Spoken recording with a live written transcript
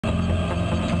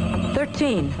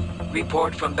13.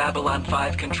 Report from Babylon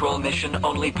 5 control mission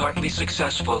only partly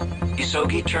successful.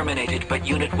 Isogi terminated, but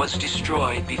unit was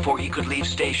destroyed before he could leave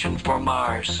station for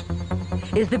Mars.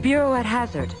 Is the Bureau at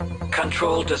hazard?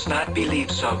 Control does not believe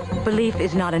so. Belief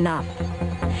is not enough.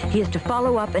 He is to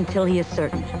follow up until he is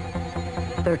certain.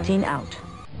 13 out.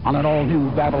 On an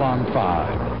all-new Babylon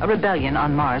 5. A rebellion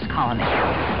on Mars colony.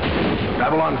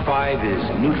 Babylon 5 is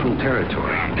neutral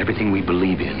territory. Everything we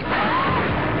believe in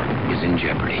is in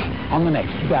jeopardy. On the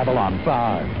next Babylon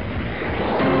 5.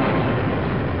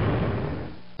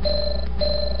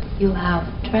 You have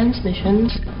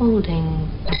transmissions holding.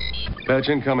 Patch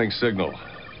incoming signal.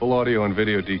 Full audio and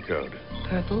video decode.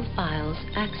 Purple files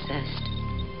accessed.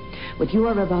 What you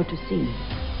are about to see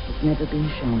has never been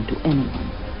shown to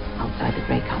anyone outside the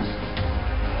Grey Council.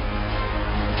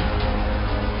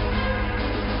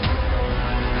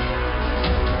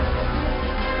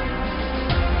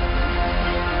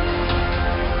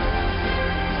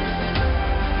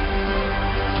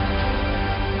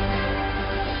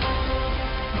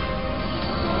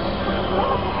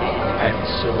 And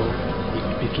so it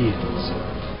begins.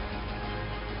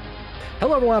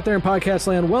 Hello, everyone out there in podcast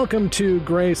land. Welcome to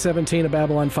Gray 17, a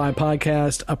Babylon 5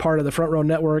 podcast, a part of the Front Row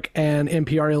Network and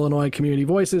NPR Illinois Community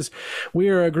Voices. We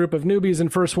are a group of newbies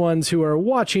and first ones who are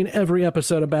watching every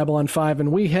episode of Babylon 5,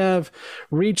 and we have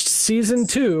reached Season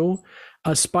 2,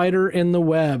 A Spider in the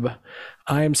Web.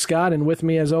 I am Scott, and with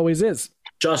me, as always, is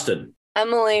Justin,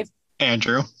 Emily,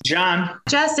 Andrew, John,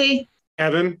 Jessi,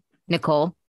 Evan,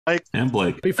 Nicole, and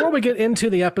Blake. Before we get into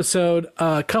the episode,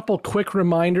 a couple quick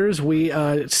reminders. We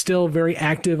still very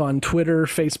active on Twitter,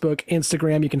 Facebook,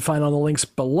 Instagram. You can find all the links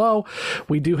below.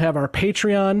 We do have our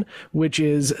Patreon, which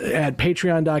is at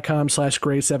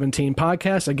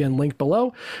patreon.com/Gray17podcast. Again, link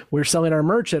below. We're selling our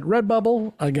merch at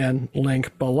Redbubble. Again,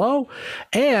 link below.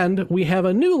 And we have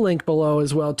a new link below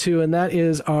as well, too, and that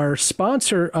is our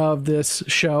sponsor of this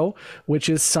show, which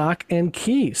is Sock and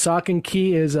Key. Sock and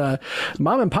Key is a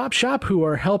mom and pop shop who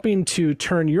are helping to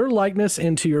turn your likeness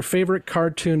into your favorite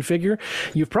cartoon figure.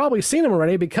 You've probably seen them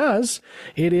already because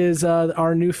it is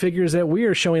our new figures that we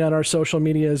are showing on our social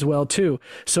media as well too.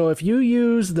 So if you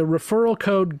use the referral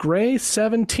code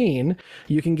GRAY17,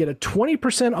 you can get a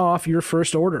 20% off your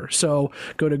first order. So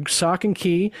go to Sock and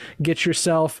Key, get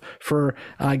yourself for,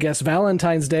 I guess,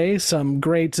 Valentine's Day, some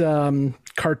great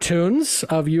cartoons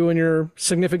of you and your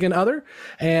significant other,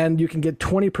 and you can get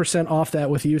 20% off that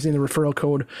with using the referral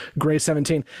code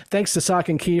GRAY17. Thanks to Sock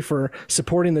and Key for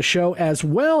supporting the show as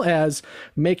well as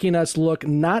making us look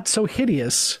not so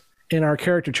hideous in our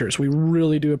caricatures. We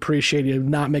really do appreciate you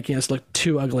not making us look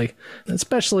too ugly,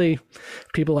 especially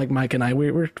people like Mike and I.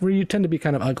 We tend to be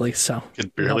kind of ugly, so I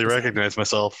can barely recognize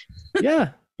myself. Yeah,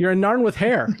 you're a Narn with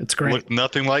hair. It's great. Look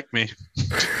nothing like me.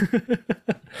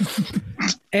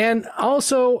 And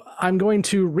also, I'm going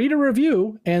to read a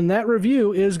review, and that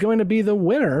review is going to be the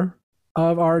winner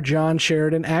of our John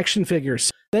Sheridan action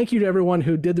figures. Thank you to everyone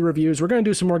who did the reviews. We're going to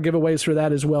do some more giveaways for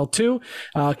that as well, too.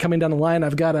 Coming down the line,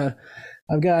 I've got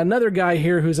another guy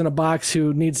here who's in a box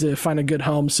who needs to find a good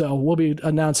home, so we'll be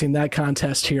announcing that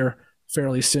contest here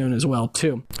fairly soon as well,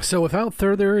 too. So without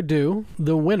further ado,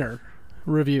 the winner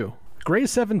review. Gray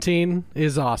 17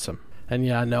 is awesome. And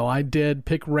yeah, no, I did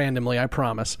pick randomly, I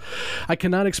promise. I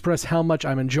cannot express how much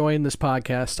I'm enjoying this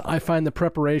podcast. I find the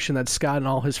preparation that Scott and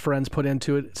all his friends put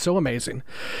into it so amazing.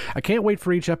 I can't wait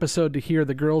for each episode to hear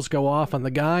the girls go off on the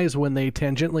guys when they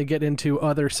tangentially get into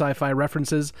other sci-fi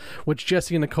references, which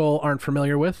Jessi and Nicole aren't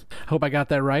familiar with. Hope I got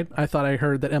that right. I thought I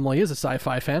heard that Emily is a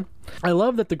sci-fi fan. I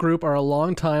love that the group are a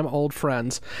long-time old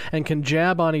friends and can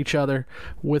jab on each other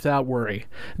without worry.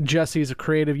 Jessi's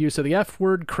creative use of the F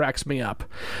word cracks me up.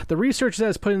 The research that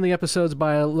is put in the episodes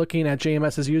by looking at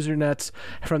JMS's usernets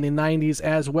from the 90s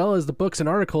as well as the books and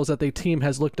articles that the team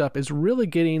has looked up is really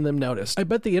getting them noticed. I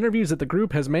bet the interviews that the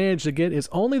group has managed to get is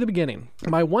only the beginning.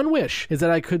 My one wish is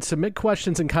that I could submit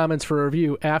questions and comments for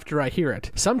review after I hear it.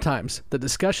 Sometimes the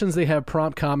discussions they have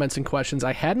prompt comments and questions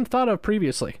I hadn't thought of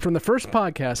previously. From the first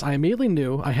podcast, I immediately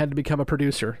knew I had to become a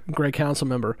producer, Grey Council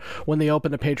member, when they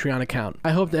opened a Patreon account. I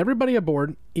hope that everybody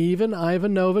aboard, even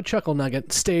Ivan Nova Chuckle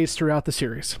Nugget, stays throughout the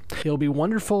series. It'll be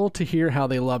wonderful to hear how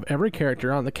they love every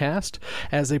character on the cast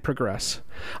as they progress.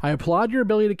 I applaud your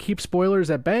ability to keep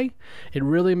spoilers at bay. It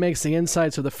really makes the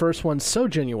insights of the first one so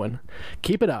genuine.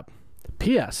 Keep it up.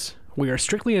 P.S. We are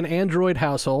strictly an Android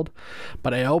household,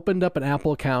 but I opened up an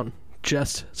Apple account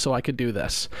just so I could do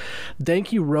this.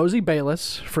 Thank you, Rosie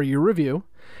Bayless, for your review.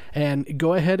 And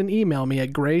go ahead and email me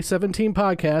at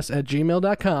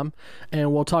gray17podcast@gmail.com,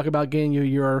 and we'll talk about getting you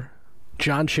your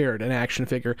John Sheridan action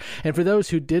figure. And for those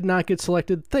who did not get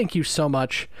selected, thank you so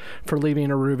much for leaving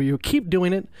a review. Keep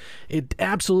doing it. It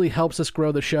absolutely helps us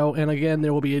grow the show. And again,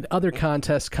 there will be other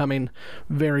contests coming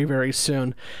very, very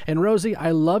soon. And Rosie,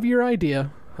 I love your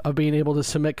idea of being able to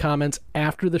submit comments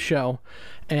after the show,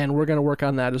 and we're going to work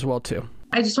on that as well too.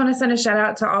 I just want to send a shout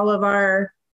out to all of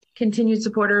our continued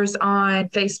supporters on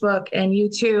Facebook and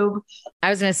YouTube. I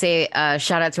was going to say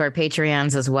shout out to our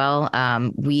Patreons as well.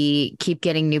 We keep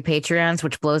getting new Patreons,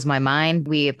 which blows my mind.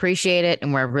 We appreciate it,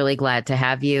 and we're really glad to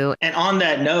have you. And on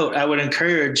that note, I would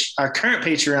encourage our current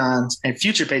Patreons and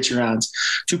future Patreons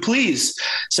to please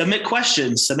submit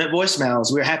questions, submit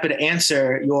voicemails. We're happy to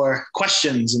answer your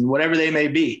questions and whatever they may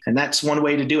be. And that's one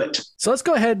way to do it. So let's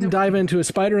go ahead and dive into A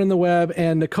Spider in the Web.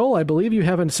 And Nicole, I believe you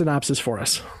have a synopsis for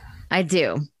us. I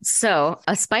do. So,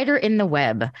 A Spider in the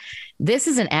Web. This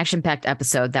is an action-packed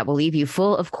episode that will leave you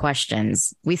full of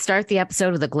questions. We start the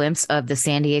episode with a glimpse of the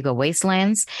San Diego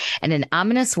wastelands and an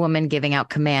ominous woman giving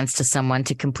out commands to someone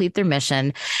to complete their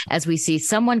mission as we see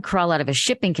someone crawl out of a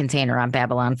shipping container on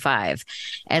Babylon 5.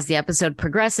 As the episode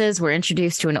progresses, we're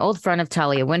introduced to an old friend of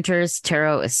Talia Winters,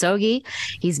 Taro Isogi.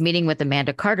 He's meeting with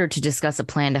Amanda Carter to discuss a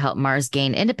plan to help Mars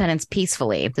gain independence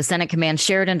peacefully. The Senate commands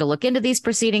Sheridan to look into these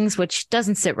proceedings, which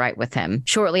doesn't sit right with him.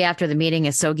 Shortly after the meeting,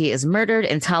 Isogi is murdered,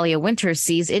 and Talia Winters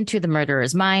sees into the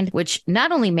murderer's mind, which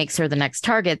not only makes her the next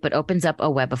target, but opens up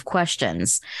a web of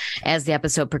questions. As the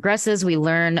episode progresses, we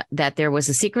learn that there was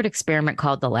a secret experiment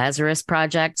called the Lazarus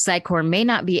Project. Psychor may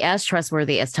not be as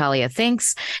trustworthy as Talia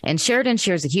thinks, and Sheridan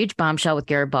shares a huge bombshell with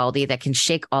Garibaldi that can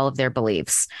shake all of their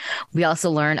beliefs. We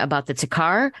also learn about the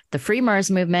Takar, the Free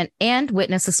Mars movement, and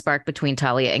witness a spark between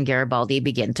Talia and Garibaldi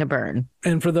begin to burn.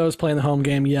 And for those playing the home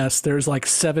game, yes, there's like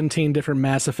 17 different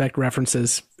Mass Effect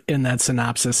references in that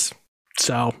synopsis.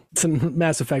 So some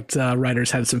Mass Effect writers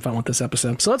had some fun with this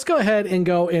episode. So let's go ahead and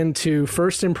go into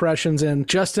first impressions. And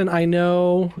Justin, I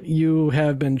know you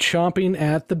have been chomping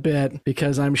at the bit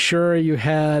because I'm sure you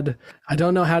had, I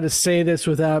don't know how to say this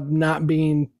without not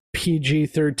being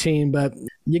PG-13, but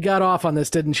you got off on this,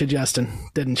 didn't you, Justin?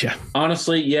 Didn't you?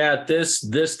 Honestly, yeah,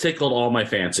 this tickled all my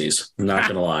fancies. I'm not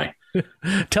going to lie.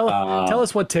 Tell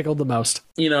us what tickled the most.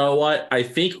 You know what? I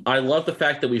think I love the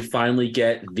fact that we finally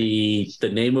get the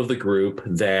name of the group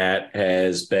that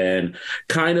has been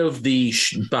kind of the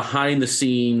behind the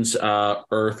scenes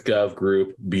EarthGov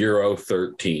group, Bureau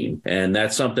 13. And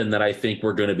that's something that I think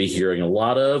we're going to be hearing a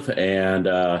lot of and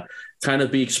kind of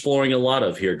be exploring a lot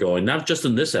of here going, not just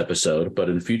in this episode, but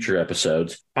in future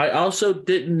episodes. I also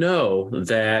didn't know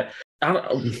that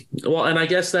and I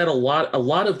guess that a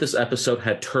lot of this episode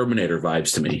had Terminator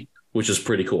vibes to me, which is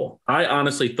pretty cool. I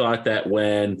honestly thought that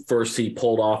when first he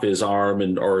pulled off his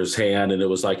arm or his hand and it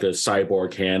was like a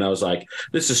cyborg hand, I was like,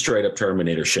 this is straight up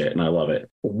Terminator shit, and I love it.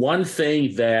 One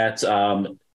thing that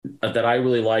I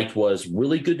really liked was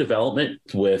really good development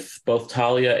with both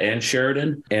Talia and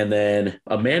Sheridan. And then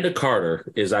Amanda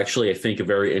Carter is actually, I think, a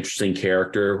very interesting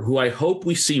character who I hope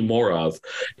we see more of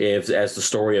as the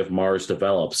story of Mars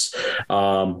develops.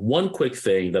 One quick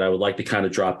thing that I would like to kind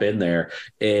of drop in there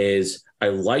is I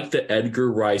like the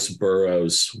Edgar Rice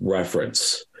Burroughs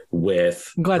reference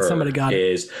with I'm glad somebody got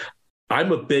it.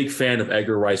 I'm a big fan of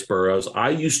Edgar Rice Burroughs. I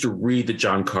used to read the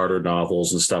John Carter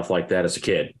novels and stuff like that as a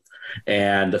kid.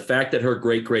 And the fact that her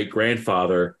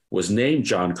great-great-grandfather was named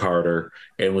John Carter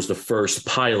and was the first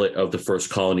pilot of the first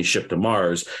colony ship to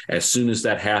Mars, as soon as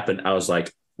that happened, I was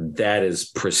like, that is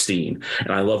pristine.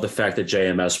 And I love the fact that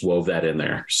JMS wove that in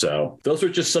there. So those are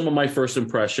just some of my first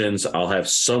impressions. I'll have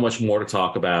so much more to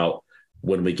talk about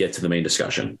when we get to the main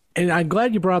discussion. And I'm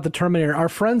glad you brought up the Terminator. Our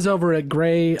friends over at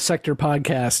Gray Sector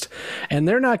Podcast, and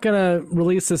they're not going to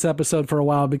release this episode for a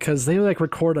while because they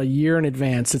record a year in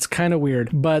advance. It's kind of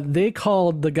weird. But they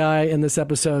called the guy in this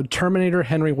episode Terminator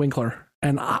Henry Winkler.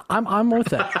 And I'm with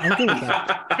that. I'm good with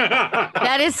that.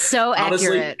 That is so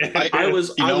accurate.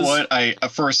 Honestly,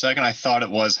 for a second I thought it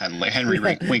was Henry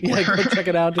Winkler. Yeah, go check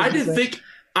it out. I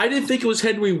didn't think it was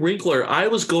Henry Winkler. I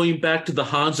was going back to the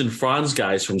Hans and Franz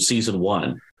guys from season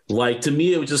 1. Like, to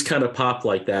me, it would just kind of pop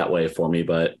like that way for me,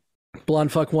 but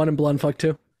Blonde Fuck 1 and Blonde Fuck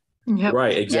 2. Yep.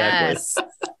 Right, exactly. Yes.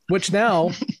 Which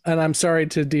now, and I'm sorry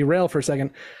to derail for a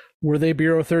second, were they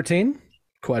Bureau 13?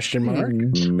 Question mark.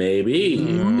 Maybe.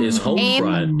 Is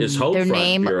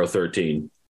Homefront Bureau 13?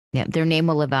 Yeah, their name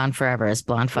will live on forever as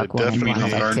Blonde Fuck 1 and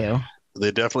Blonde Fuck 2.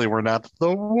 They definitely were not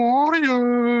the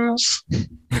Warriors.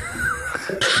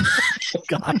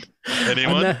 God.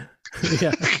 Anyone?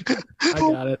 Yeah, I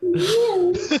got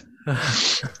it.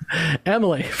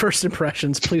 Emily, first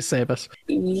impressions, please save us.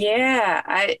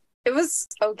 Yeah, it was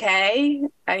okay.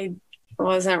 I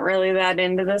wasn't really that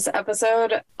into this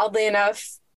episode. Oddly enough,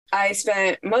 I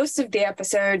spent most of the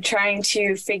episode trying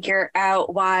to figure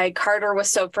out why Carter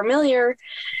was so familiar,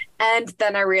 and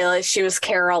then I realized she was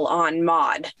Carol on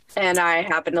Maude, and I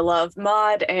happen to love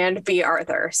Maude and B.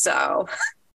 Arthur, so...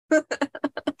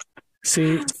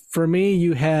 See, for me,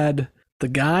 you had the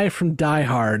guy from Die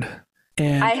Hard,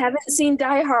 and I haven't seen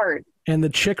Die Hard. And the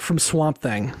chick from Swamp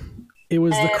Thing. It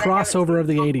was the crossover of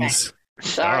the 80s.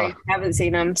 Sorry, haven't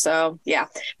seen them, so yeah.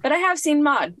 But I have seen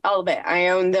Maude, all of it. I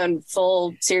own the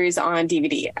full series on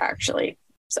DVD, actually.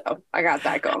 So I got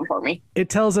that going for me. It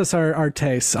tells us our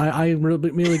tastes. I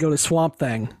immediately go to Swamp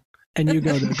Thing, and you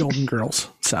go to Golden Girls.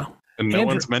 So, and no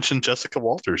one's mentioned Jessica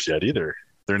Walters yet either.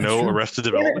 There are no Arrested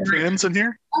Development fans in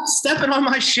here? I'm stepping on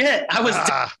my shit. I was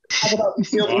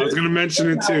going to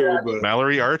mention it too, but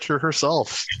Mallory Archer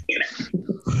herself.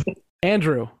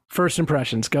 Andrew, first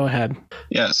impressions. Go ahead.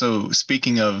 Yeah, so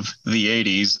speaking of the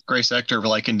 80s, Grace Ector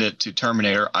likened it to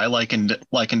Terminator. I likened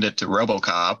it to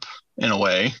RoboCop in a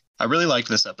way. I really liked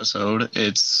this episode.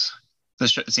 It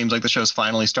seems like the show's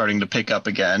finally starting to pick up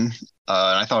again.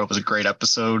 And I thought it was a great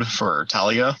episode for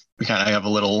Talia. We kind of have a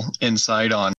little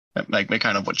insight on like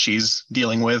kind of what she's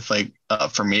dealing with. Like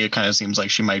for me, it kind of seems like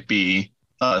she might be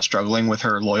struggling with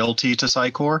her loyalty to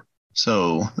Psychor.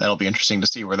 So that'll be interesting to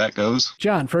see where that goes.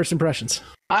 John, first impressions.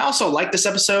 I also like this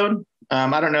episode.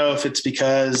 I don't know if it's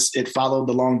because it followed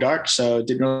The Long Dark, so it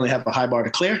didn't really have a high bar to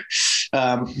clear.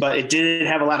 But it did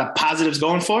have a lot of positives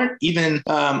going for it. Even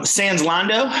Sans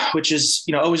Londo, which is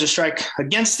always a strike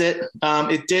against it.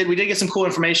 We did get some cool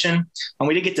information, and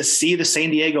we did get to see the San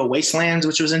Diego wastelands,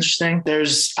 which was interesting.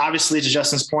 There's obviously, to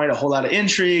Justin's point, a whole lot of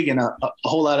intrigue and a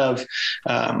whole lot of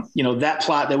that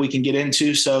plot that we can get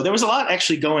into. So there was a lot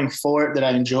actually going for it that I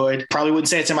enjoyed. Probably wouldn't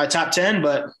say it's in my top 10,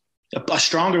 but a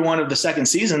stronger one of the second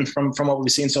season from what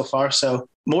we've seen so far. So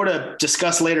more to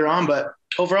discuss later on, but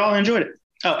overall I enjoyed it.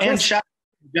 Oh, and shout out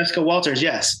to Jessica Walters.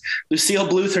 Yes. Lucille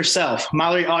Bluth herself,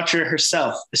 Mallory Archer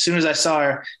herself. As soon as I saw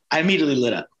her, I immediately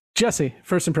lit up. Jessi,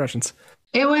 first impressions.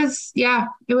 It was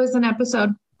an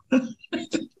episode.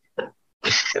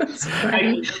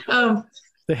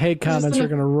 The hate comments are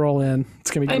going to roll in. It's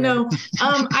going to be great. I know.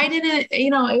 I didn't,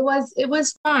 it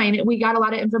was fine. We got a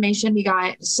lot of information. We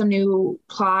got some new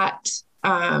plot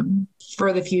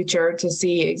for the future to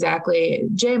see exactly.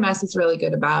 JMS is really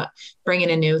good about bringing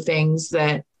in new things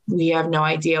that we have no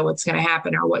idea what's going to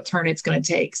happen or what turn it's going to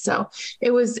take. So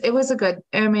it was a good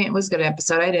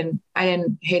episode. I didn't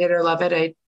hate it or love it.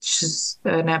 It's just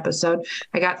an episode.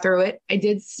 I got through it. I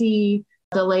did see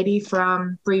the lady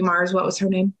from Bree Mars. What was her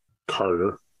name?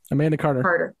 Amanda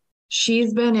Carter.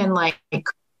 She's been in like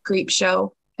Creep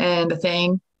Show and The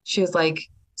Thing. She was like,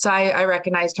 so I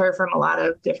recognized her from a lot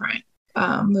of different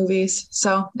movies.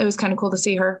 So it was kind of cool to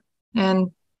see her.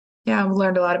 And yeah, we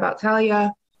learned a lot about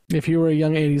Talia. If you were a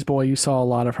young 80s boy, you saw a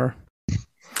lot of her.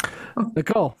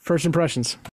 Nicole, first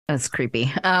impressions. That's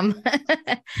creepy. I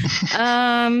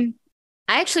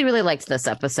actually really liked this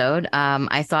episode.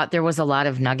 I thought there was a lot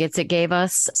of nuggets it gave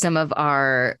us. Some of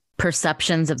our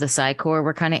perceptions of the Psychor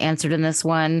were kind of answered in this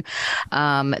one.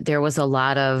 There was a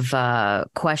lot of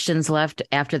questions left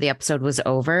after the episode was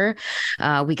over.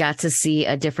 We got to see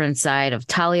a different side of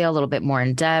Talia a little bit more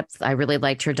in depth. I really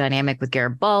liked her dynamic with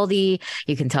Garibaldi.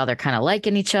 You can tell they're kind of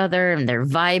liking each other and they're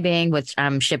vibing, which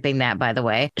I'm shipping that, by the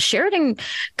way. Sheridan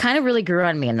kind of really grew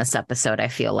on me in this episode, I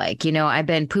feel like. I've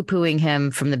been poo-pooing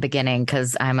him from the beginning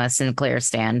because I'm a Sinclair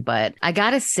stan, but I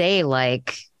gotta say,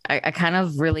 like, I kind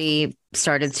of really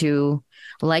started to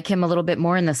like him a little bit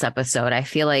more in this episode. I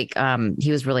feel like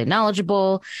he was really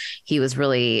knowledgeable. He was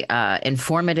really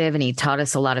informative, and he taught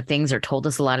us a lot of things or told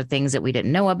us a lot of things that we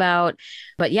didn't know about.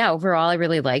 But yeah, overall, I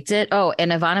really liked it. Oh,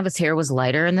 and Ivanova's hair was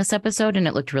lighter in this episode, and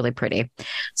it looked really pretty.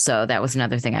 So that was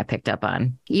another thing I picked up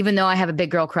on. Even though I have a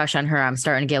big girl crush on her, I'm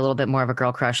starting to get a little bit more of a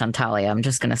girl crush on Talia. I'm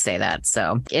just going to say that.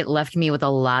 So it left me with a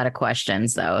lot of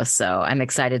questions, though. So I'm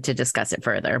excited to discuss it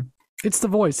further. It's the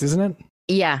voice, isn't it?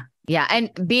 Yeah.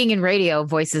 And being in radio,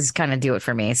 voices kind of do it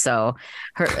for me. So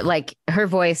her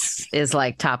voice is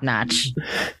like top notch.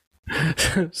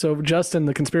 So Justin,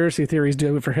 the conspiracy theories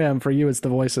do it for him. For you, it's the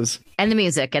voices. And the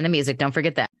music. Don't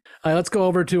forget that. All right, let's go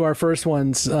over to our first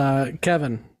ones.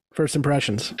 Kevin, first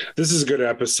impressions. This is a good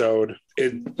episode.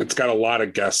 It's got a lot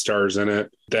of guest stars in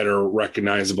it that are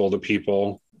recognizable to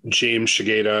people. James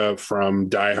Shigeta from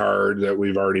Die Hard that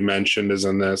we've already mentioned is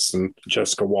in this, and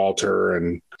Jessica Walter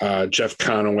and Jeff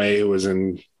Conaway, who was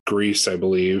in Grease, I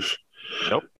believe.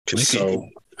 Nope.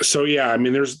 So yeah, I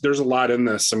mean, there's a lot in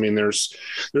this. I mean, there's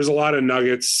a lot of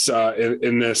nuggets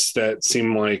in this that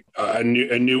seem like a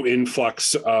new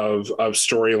influx of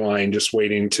storyline just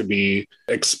waiting to be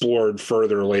explored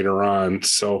further later on.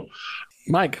 So,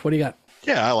 Mike, what do you got?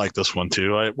 Yeah, I like this one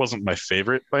too. It wasn't my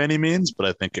favorite by any means, but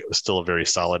I think it was still a very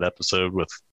solid episode with,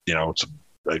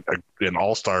 an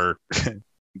all-star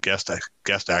guest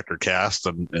actor cast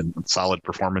and solid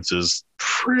performances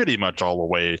pretty much all the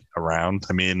way around.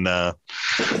 I mean,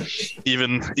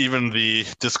 even the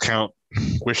discount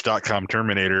Wish.com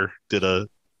Terminator did a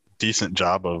decent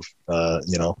job of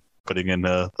putting in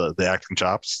the acting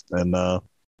chops, and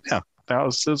it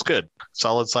was good.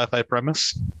 Solid sci-fi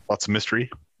premise, lots of mystery.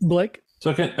 Blake?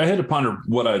 So I had to ponder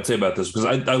what I would say about this, because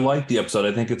I like the episode.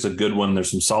 I think it's a good one.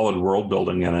 There's some solid world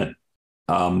building in it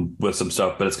with some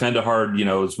stuff, but it's kind of hard,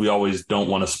 as we always don't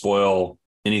want to spoil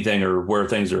anything or where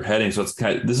things are heading. So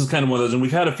this is kind of one of those, and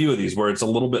we've had a few of these where it's a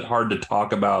little bit hard to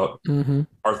talk about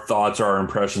our thoughts, our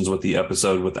impressions with the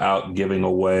episode without giving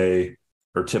away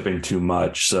or tipping too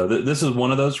much. So this is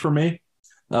one of those for me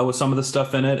with some of the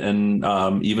stuff in it,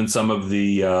 and even some of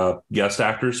the guest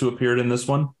actors who appeared in this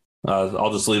one.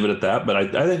 I'll just leave it at that. But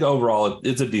I think overall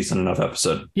it's a decent enough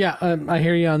episode. Yeah, I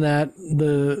hear you on that.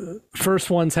 The first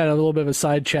ones had a little bit of a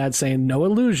side chat saying no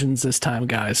illusions this time,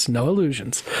 guys. No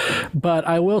illusions. But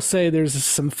I will say there's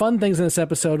some fun things in this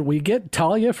episode. We get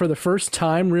Talia for the first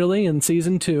time really in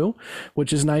season 2,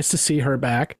 which is nice to see her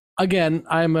back. Again,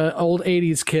 I'm an old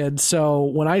 80s kid, so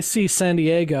when I see San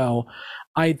Diego,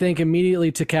 I think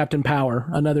immediately to Captain Power,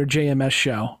 another JMS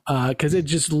show, because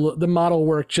the model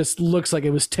work just looks like it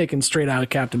was taken straight out of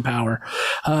Captain Power.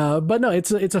 But no,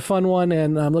 it's a fun one,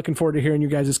 and I'm looking forward to hearing you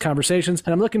guys' conversations,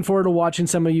 and I'm looking forward to watching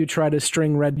some of you try to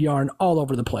string red yarn all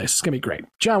over the place. It's gonna be great.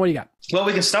 John, what do you got? Well,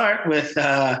 we can start with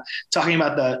talking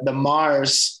about the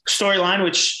Mars storyline,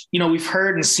 which, we've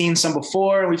heard and seen some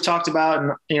before, and we've talked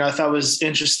about, and, I thought was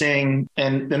interesting.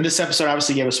 And then this episode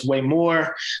obviously gave us way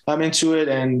more into it.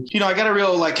 And, I got a real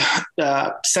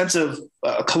sense of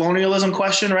colonialism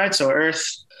question, right? So Earth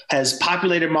has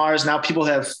populated Mars. Now people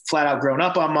have flat out grown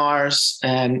up on Mars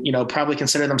and, probably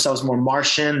consider themselves more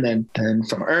Martian than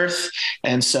from Earth.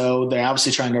 And so they're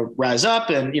obviously trying to rise up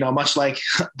and, much like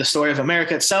the story of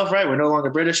America itself, right? We're no longer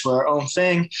British. We're our own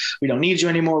thing. We don't need you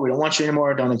anymore. We don't want you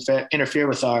anymore. Don't interfere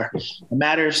with our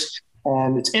matters.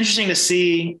 And it's interesting to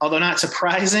see, although not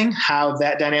surprising, how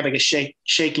that dynamic is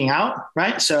shaking out,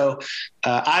 right? So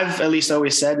I've at least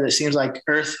always said that it seems like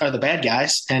Earth are the bad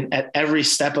guys. And at every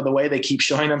step of the way, they keep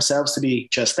showing themselves to be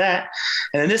just that.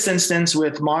 And in this instance,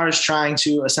 with Mars trying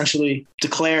to essentially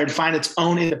declare and find its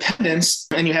own independence,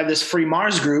 and you have this Free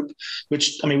Mars group,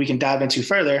 which, we can dive into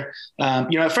further.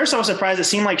 At first I was surprised. It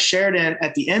seemed like Sheridan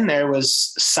at the end there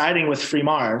was siding with Free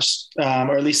Mars,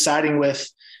 or at least siding with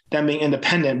them being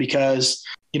independent, because,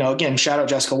 again, shout out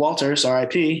Jessica Walters,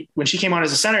 RIP, when she came on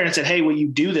as a senator and said, hey, will you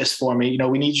do this for me?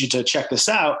 We need you to check this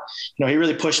out. He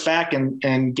really pushed back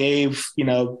and gave,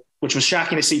 which was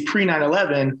shocking to see pre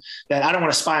 9/11, that I don't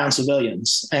want to spy on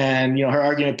civilians. And, her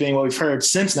argument being what we've heard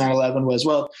since 9/11 was,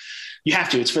 well, you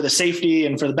have to. It's for the safety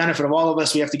and for the benefit of all of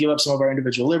us. We have to give up some of our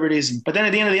individual liberties. But then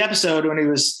at the end of the episode, when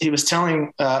he was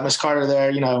telling Ms. Carter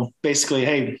there, basically,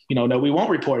 hey, no, we won't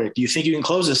report it. Do you think you can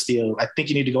close this deal? I think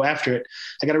you need to go after it.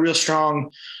 I got a real strong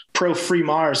pro-Free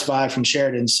Mars vibe from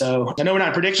Sheridan. So I know we're not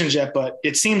in predictions yet, but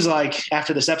it seems like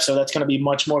after this episode, that's going to be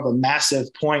much more of a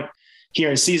massive point here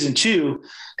in season 2.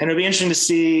 And it'll be interesting to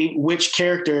see which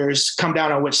characters come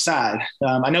down on which side.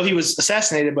 I know he was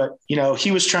assassinated, but,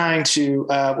 he was trying to,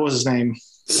 what was his name?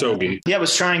 Sogi. Yeah,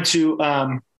 was trying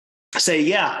to say,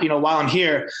 while I'm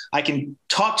here, I can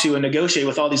talk to and negotiate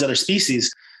with all these other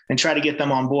species and try to get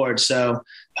them on board. So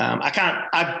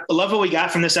I love what we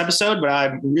got from this episode, but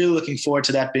I'm really looking forward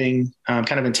to that being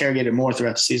kind of interrogated more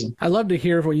throughout the season. I'd love to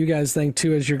hear what you guys think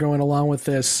too, as you're going along with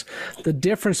this, the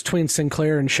difference between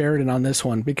Sinclair and Sheridan on this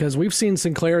one, because we've seen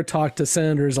Sinclair talk to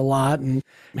senators a lot and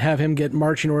have him get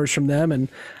marching orders from them. And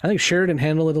I think Sheridan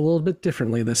handled it a little bit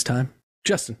differently this time.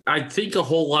 Justin. I think a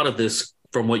whole lot of this,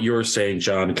 from what you were saying,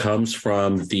 John, comes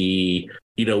from the,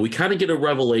 we kind of get a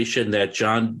revelation that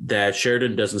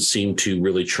Sheridan doesn't seem to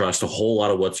really trust a whole lot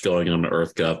of what's going on in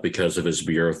EarthGov because of his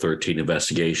Bureau 13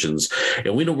 investigations.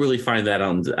 And we don't really find that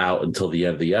out until the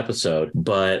end of the episode.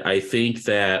 But I think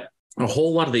that a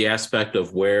whole lot of the aspect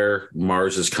of where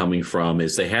Mars is coming from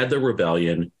is they had their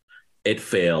rebellion. It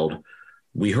failed.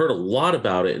 We heard a lot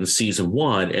about it in season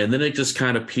 1, and then it just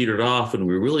kind of petered off, and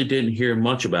we really didn't hear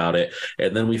much about it.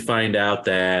 And then we find out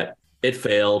that it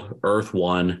failed, Earth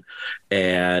won,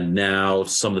 and now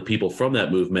some of the people from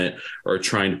that movement are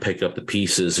trying to pick up the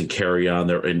pieces and carry on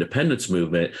their independence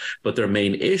movement. But their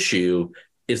main issue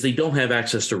is they don't have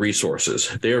access to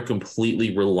resources. They are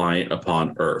completely reliant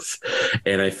upon Earth.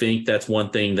 And I think that's one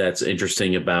thing that's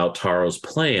interesting about Taro's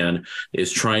plan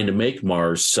is trying to make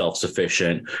Mars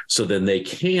self-sufficient so then they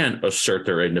can assert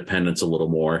their independence a little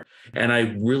more.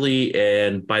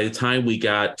 And by the time we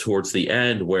got towards the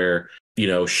end where,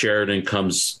 Sheridan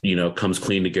comes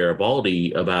clean to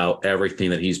Garibaldi about everything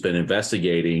that he's been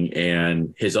investigating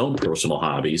and his own personal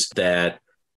hobbies, that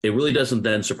it really doesn't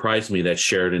then surprise me that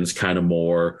Sheridan's kind of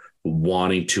more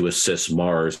wanting to assist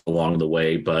Mars along the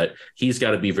way, but he's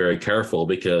got to be very careful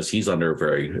because he's under a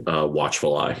very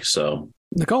watchful eye. So,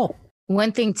 Nicole.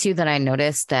 One thing, too, that I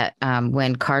noticed that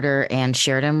when Carter and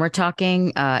Sheridan were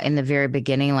talking in the very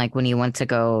beginning, like when he went to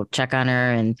go check on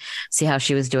her and see how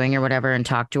she was doing or whatever and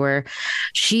talk to her,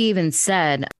 she even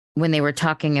said when they were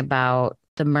talking about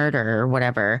the murder or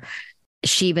whatever,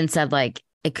 she even said, like,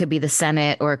 it could be the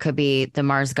Senate or it could be the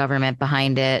Mars government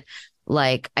behind it.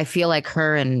 Like, I feel like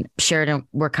her and Sheridan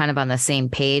were kind of on the same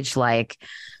page, like,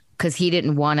 because he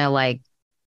didn't want to, like,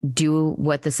 do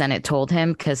what the Senate told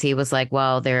him because he was like,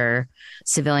 well, they're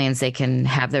civilians. They can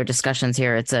have their discussions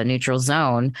here. It's a neutral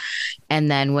zone. And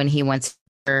then when he went to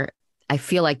her, I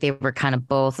feel like they were kind of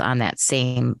both on that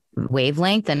same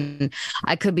wavelength. And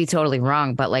I could be totally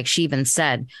wrong, but like she even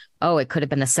said, oh, it could have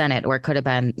been the Senate or it could have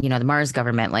been, the Mars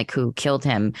government, like who killed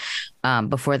him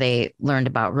before they learned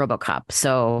about RoboCop.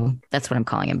 So that's what I'm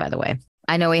calling him, by the way.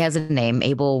 I know he has a name,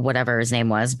 Abel, whatever his name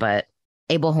was, but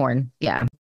Abel Horn. Yeah.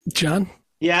 John?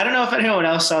 Yeah, I don't know if anyone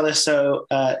else saw this. So,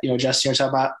 Jessi, you're talking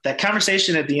about that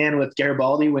conversation at the end with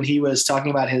Garibaldi when he was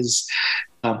talking about his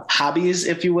hobbies,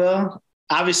 if you will.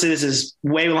 Obviously, this is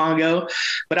way long ago,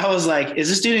 but I was like, is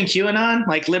this dude in QAnon?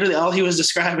 Like literally all he was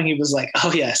describing, he was like,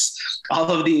 oh, yes,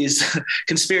 all of these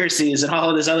conspiracies and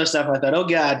all of this other stuff. I thought, oh,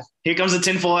 God, here comes the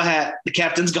tinfoil hat. The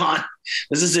captain's gone.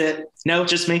 This is it. No,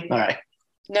 just me. All right.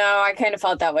 No, I kind of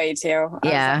felt that way, too.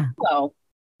 Yeah.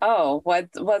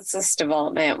 What's this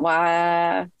development?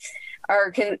 Why?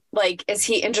 Is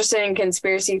he interested in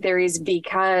conspiracy theories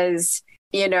because,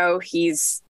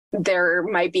 there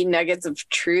might be nuggets of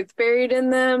truth buried in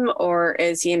them, or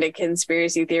is he into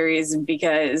conspiracy theories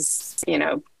because,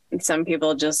 some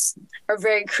people just are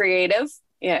very creative?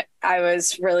 Yeah, I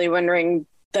was really wondering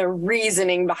the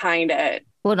reasoning behind it.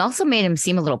 Well, it also made him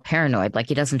seem a little paranoid, like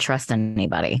he doesn't trust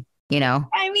anybody,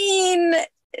 I mean,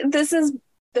 this is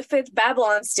the 5th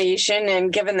Babylon station,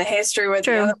 and given the history with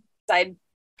the other, I'd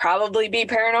probably be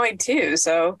paranoid too.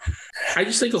 So I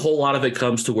just think a whole lot of it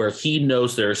comes to where he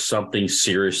knows there's something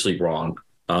seriously wrong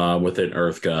within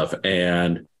EarthGov,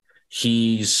 and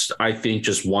he's, I think,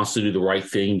 just wants to do the right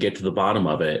thing, get to the bottom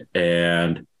of it,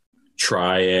 and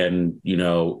try and,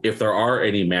 if there are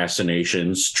any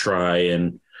machinations, try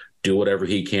and do whatever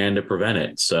he can to prevent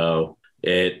it. So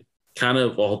it kind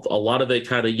of, a lot of it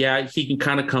kind of, he can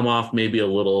kind of come off maybe a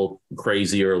little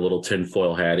crazy or a little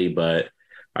tinfoil hatty, but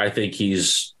I think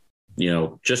he's,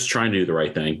 just trying to do the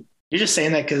right thing. You're just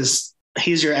saying that because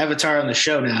he's your avatar on the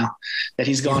show now, that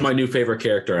he's gone. He's my new favorite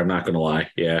character. I'm not going to lie.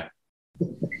 Yeah.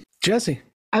 Jessi.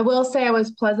 I will say I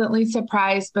was pleasantly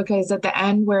surprised because at the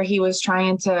end where he was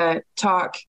trying to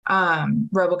talk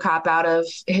RoboCop out of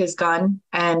his gun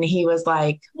and he was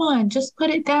like, come on, just put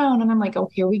it down. And I'm like, oh,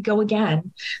 here we go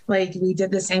again. Like we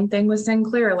did the same thing with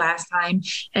Sinclair last time.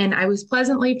 And I was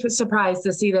pleasantly surprised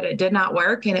to see that it did not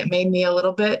work. And it made me a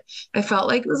little bit, I felt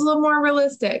like it was a little more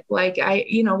realistic. Like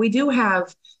we do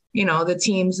have, the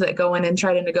teams that go in and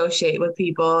try to negotiate with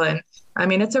people. And I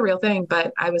mean, it's a real thing,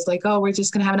 but I was like, oh, we're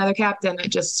just going to have another captain that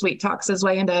just sweet talks his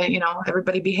way into,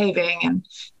 everybody behaving. And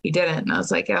he didn't. And I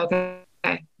was like, okay.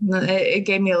 It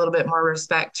gave me a little bit more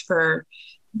respect for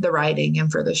the writing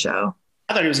and for the show.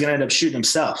 I thought he was going to end up shooting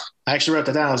himself. I actually wrote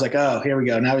that down. I was like, oh, here we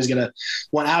go. Now he's going to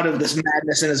want out of this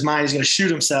madness in his mind. He's going to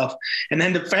shoot himself. And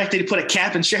then the fact that he put a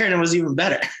cap in Sheridan was even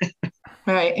better.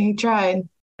 Right. He tried.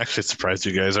 Actually surprised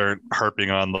you guys aren't harping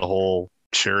on the whole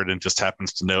Sheridan just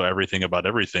happens to know everything about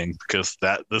everything, because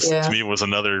this to me was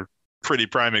another pretty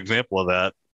prime example of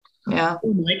that. Yeah.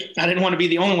 I didn't want to be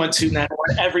the only one tuning that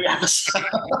on every episode.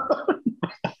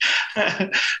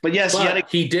 But yes,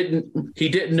 he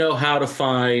didn't know how to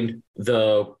find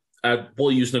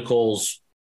we'll use Nicole's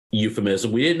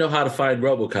euphemism. We didn't know how to find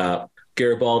RoboCop.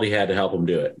 Garibaldi had to help him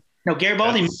do it. No,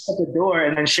 Garibaldi moved at the door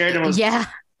and then Sheridan was Yeah,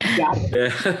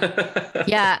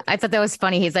 I thought that was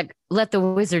funny. He's like, let the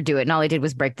wizard do it. And all he did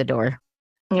was break the door.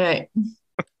 Right.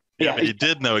 Yeah, but he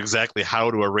did know exactly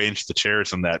how to arrange the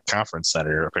chairs in that conference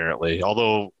center, apparently.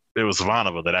 Although it was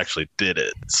Ivanova that actually did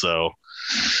it. So,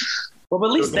 well, but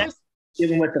at least that's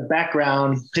given with the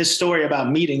background, his story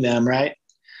about meeting them, right?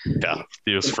 Yeah,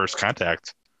 he was first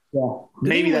contact. Yeah. Did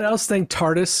Maybe anyone else think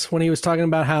TARDIS when he was talking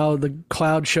about how the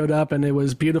cloud showed up and it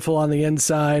was beautiful on the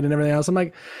inside and everything else? I'm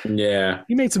like, yeah,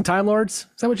 you made some Time Lords.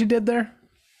 Is that what you did there?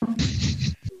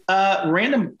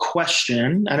 Random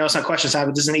question. I know it's not question time,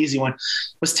 but this is an easy one.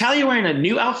 Was Talia wearing a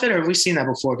new outfit, or have we seen that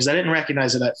before? Because I didn't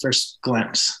recognize it at first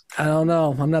glimpse. I don't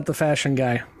know. I'm not the fashion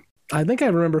guy. I think I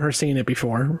remember her seeing it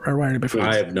before or wearing it before.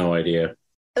 I have no idea.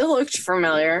 It looked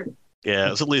familiar.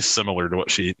 Yeah, it's at least similar to what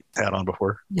she had on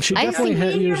before. She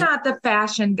definitely you're not the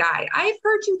fashion guy. I've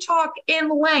heard you talk in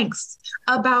lengths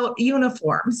about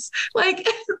uniforms. Like,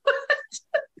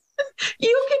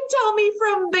 you can tell me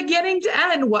from beginning to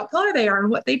end what color they are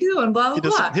and what they do and blah, blah,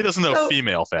 blah. He doesn't know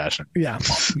female fashion. Yeah.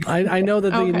 I know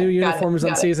that the Okay, new uniforms on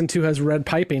got it. season 2 has red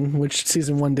piping, which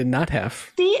season 1 did not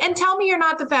have. See, and tell me you're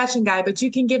not the fashion guy, but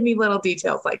you can give me little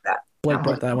details like that. Blake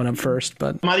brought that one up first,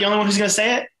 but Am I the only one who's going to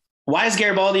say it? Why is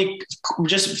Garibaldi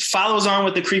just follows on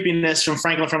with the creepiness from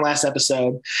Franklin from last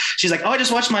episode? She's like, oh, I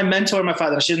just watched my mentor, my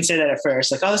father. She didn't say that at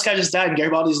first. Like, oh, this guy just died. And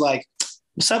Garibaldi's like,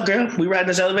 what's up, girl? We riding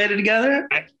this elevator together?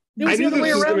 it was the other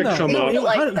way around,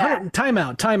 though. Time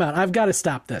out. I've got to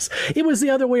stop this. It was the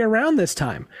other way around this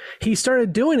time. He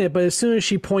started doing it, but as soon as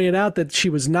she pointed out that she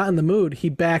was not in the mood, he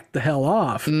backed the hell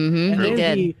off. Mm-hmm, and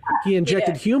then he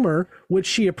injected humor, which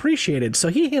she appreciated. So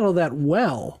he handled that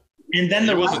well. And then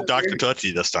there wasn't Dr.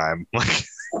 Touchy this time.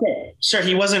 Okay, sure,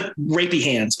 he wasn't rapey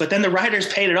hands, but then the writers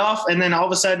paid it off, and then all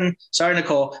of a sudden, sorry,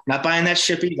 Nicole, not buying that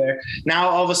ship either. Now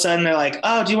all of a sudden they're like,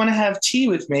 oh, do you want to have tea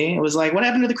with me? It was like, what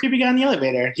happened to the creepy guy in the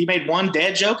elevator? He made one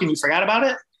dad joke and you forgot about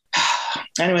it?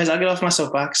 Anyways, I'll get off my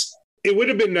soapbox. It would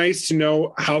have been nice to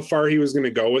know how far he was going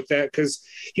to go with that, because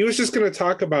he was just going to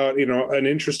talk about, an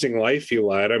interesting life he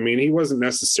led. I mean, he wasn't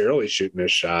necessarily shooting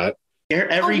his shot.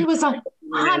 He was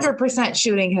 100%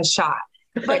 shooting his shot,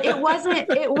 but it wasn't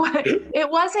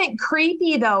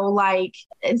creepy though. Like,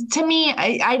 to me,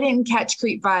 I didn't catch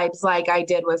creep vibes like I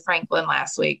did with Franklin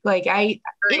last week. Like he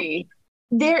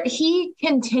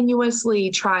continuously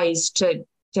tries to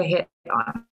hit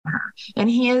on her, and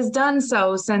he has done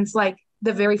so since like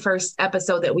the very first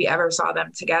episode that we ever saw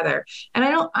them together. And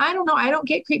I don't know. I don't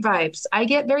get creep vibes. I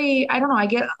get I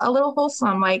get a little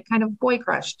wholesome, like kind of boy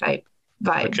crush type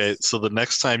vibes. Okay, so the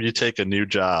next time you take a new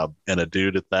job and a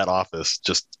dude at that office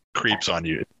just creeps on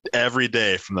you every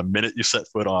day from the minute you set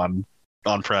foot on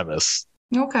premise.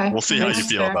 Okay. We'll see how you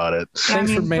feel about it.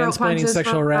 Thanks for mansplaining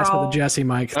sexual harassment to Jessi,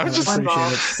 Mike. I appreciate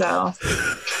it. So.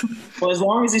 Well, as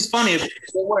long as he's funny, it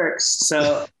works.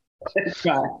 So it's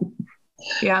fine.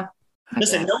 Yeah.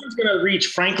 Listen, no one's going to reach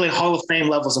Franklin Hall of Fame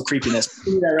levels of creepiness.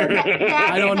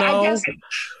 I don't know.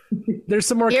 There's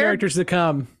some more characters to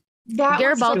come.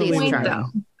 Garibaldi's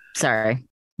charming. Sorry.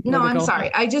 No, I'm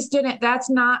sorry. I just didn't.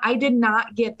 I did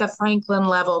not get the Franklin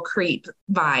level creep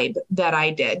vibe that I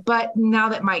did. But now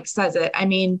that Mike says it, I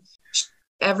mean,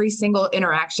 every single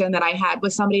interaction that I had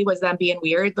with somebody was them being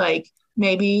weird. Like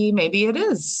maybe it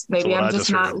is. Maybe I'm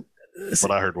just not.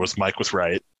 What I heard was Mike was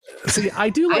right. See, I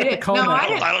do like the callback. No,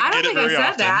 I don't think I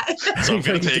said that. So I'm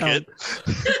going to take it.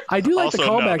 I do like also, the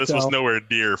callback, this was nowhere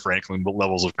near Franklin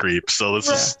levels of creep. So this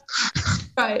is...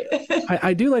 Right.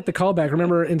 I do like the callback.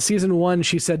 Remember in season 1,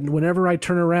 she said, whenever I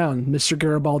turn around, Mr.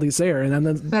 Garibaldi's there. And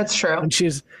then that's true. And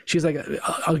she's like,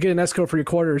 I'll get an escort for your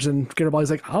quarters. And Garibaldi's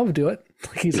like, I'll do it.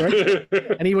 He's right.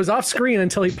 And he was off screen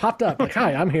until he popped up. Like,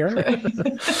 hi, I'm here.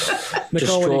 Just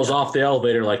strolls off the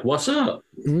elevator like, what's up?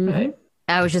 Mm-hmm.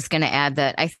 I was just going to add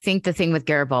that I think the thing with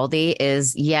Garibaldi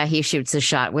is, he shoots a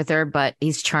shot with her, but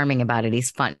he's charming about it.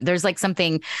 He's fun. There's like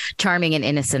something charming and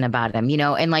innocent about him,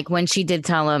 and like when she did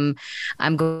tell him,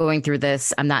 I'm going through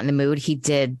this, I'm not in the mood, he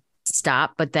did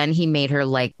stop, but then he made her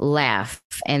like laugh.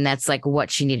 And that's like what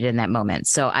she needed in that moment.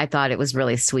 So I thought it was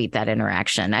really sweet, that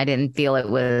interaction. I didn't feel it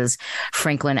was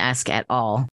Franklin-esque at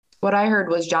all. What I heard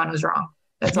was John was wrong.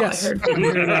 That's all I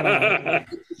heard.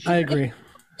 I agree.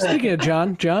 Speaking of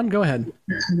John, go ahead.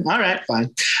 All right,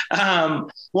 fine.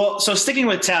 Well, so sticking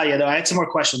with Talia, though, I had some more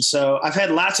questions. So I've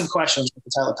had lots of questions with the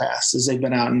telepaths as they've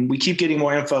been out, and we keep getting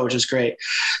more info, which is great.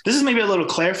 This is maybe a little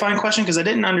clarifying question because I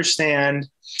didn't understand.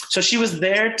 So she was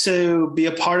there to be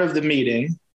a part of the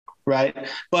meeting, right?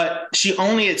 But she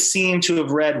only, it seemed to have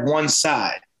read one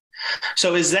side.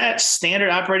 So is that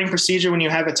standard operating procedure when you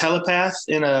have a telepath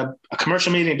in a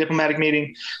commercial meeting, a diplomatic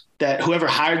meeting, that whoever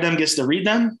hired them gets to read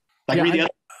them? Read the other?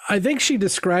 I think she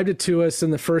described it to us in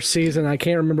the first season. I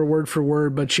can't remember word for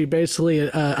word, but she basically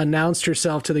announced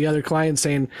herself to the other clients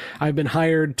saying, I've been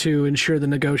hired to ensure the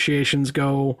negotiations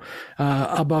go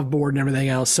above board and everything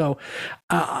else. So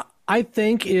I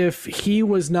think if he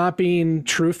was not being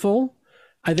truthful,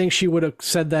 I think she would have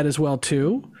said that as well,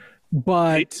 too.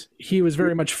 But he was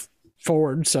very much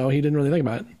forward, so he didn't really think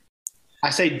about it. I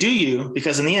say, do you?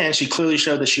 Because in the end, she clearly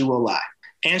showed that she will lie.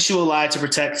 And she will lie to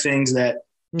protect things that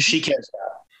she cares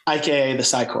about, aka the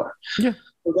Psy-Corps. Yeah.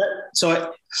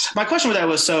 My question with that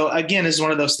was, so again, this is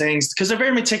one of those things, because they're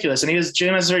very meticulous, and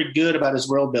James is very good about his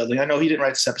world building. I know he didn't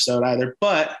write this episode either,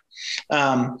 but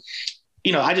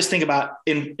I just think about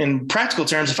in practical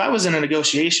terms, if I was in a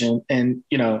negotiation and,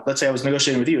 let's say I was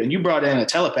negotiating with you and you brought in a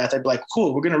telepath, I'd be like,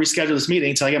 cool, we're going to reschedule this meeting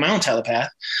until I get my own telepath.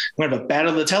 We're going to have a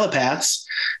battle of the telepaths,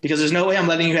 because there's no way I'm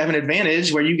letting you have an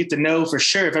advantage where you get to know for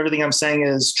sure if everything I'm saying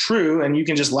is true and you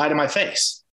can just lie to my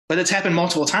face. But it's happened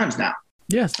multiple times now.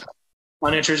 Yes.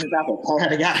 Unintrusive topic.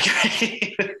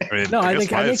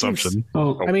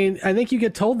 I think you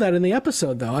get told that in the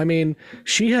episode, though. I mean,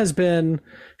 she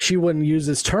wouldn't use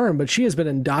this term, but she has been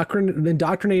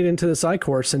indoctrinated into the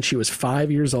Psy-Corps since she was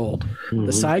 5 years old. Mm-hmm.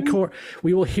 The Psy-Corps,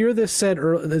 we will hear this said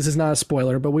early, this is not a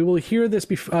spoiler, but we will hear this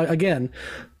again.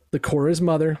 The Corps is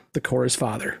mother, the Corps is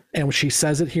father. And she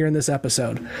says it here in this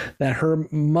episode, that her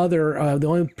mother, the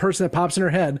only person that pops in her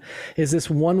head is this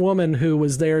one woman who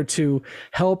was there to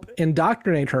help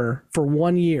indoctrinate her for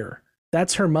 1 year.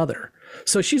 That's her mother.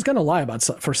 So she's going to lie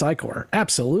for Psy-Corps.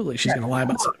 Absolutely, she's going to lie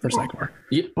for Psy-Corps.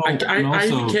 Yeah, I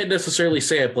can't necessarily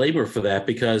say I blame her for that,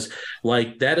 because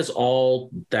that's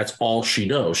all she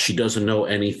knows. She doesn't know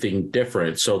anything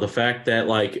different. So the fact that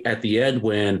at the end,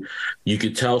 when you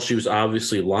could tell she was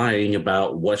obviously lying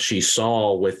about what she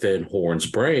saw within Horn's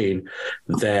brain,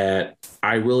 that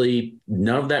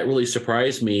none of that really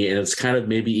surprised me. And it's kind of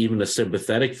maybe even a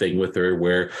sympathetic thing with her,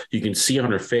 where you can see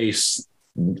on her face,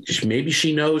 maybe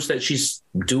she knows that she's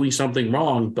doing something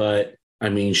wrong, but I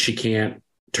mean, she can't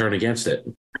turn against it.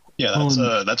 Yeah,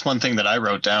 that's one thing that I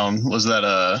wrote down, was that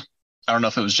I don't know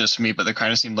if it was just me, but there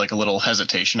kind of seemed like a little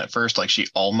hesitation at first, like she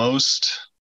almost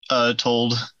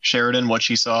told Sheridan what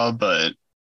she saw, but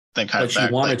then kind of she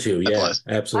wanted to. Yeah,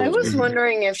 absolutely. I was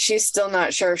wondering if she's still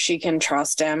not sure if she can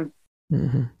trust him.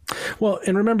 Mm-hmm. Well,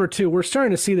 and remember too, we're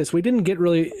starting to see this. We didn't get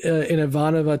really an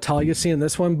Ivanova Talia scene in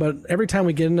this one, but every time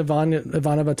we get an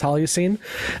Ivanova Talia scene,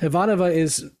 Ivanova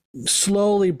is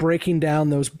slowly breaking down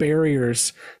those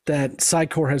barriers that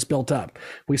Psy-Corps has built up.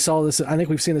 We saw this, I think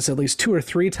we've seen this at least 2 or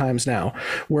 3 times now,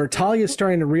 where Talia is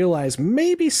starting to realize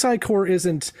maybe Psy-Corps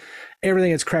isn't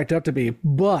everything it's cracked up to be,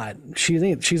 but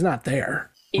she's not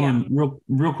there. Yeah.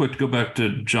 Real quick, to go back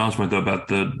to John's point though about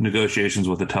the negotiations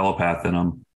with the telepath in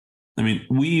them. I mean,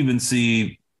 we even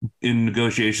see in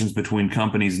negotiations between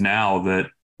companies now that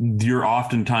you're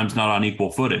oftentimes not on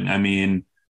equal footing. I mean,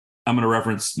 I'm going to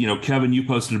reference, Kevin, you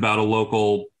posted about a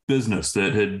local business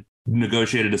that had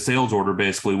negotiated a sales order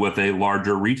basically with a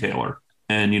larger retailer.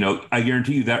 And, I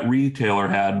guarantee you that retailer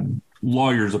had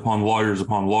lawyers upon lawyers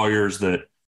upon lawyers that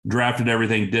drafted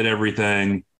everything, did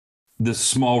everything. This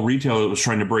small retailer that was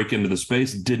trying to break into the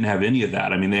space didn't have any of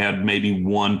that. I mean, they had maybe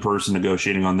one person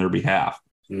negotiating on their behalf.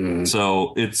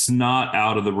 So it's not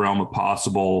out of the realm of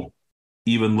possible,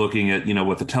 even looking at,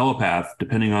 with the telepath,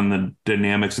 depending on the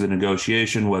dynamics of the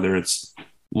negotiation, whether it's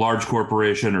large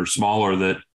corporation or smaller,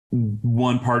 that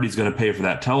one party's going to pay for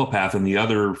that telepath and the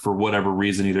other, for whatever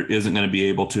reason, either isn't going to be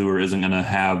able to or isn't going to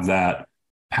have that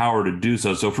power to do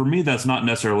so. So for me, that's not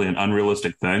necessarily an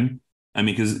unrealistic thing. I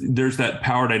mean, because there's that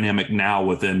power dynamic now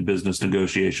within business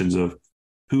negotiations of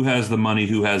who has the money,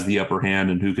 who has the upper hand,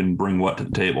 and who can bring what to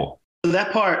the table.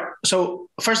 That part. So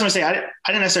first, let me say, I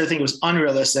didn't necessarily think it was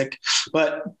unrealistic,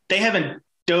 but they haven't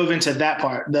dove into that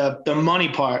part, the money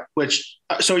part, which,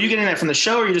 so are you getting that from the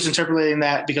show, or are you just interpreting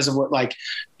that because of what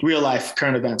real life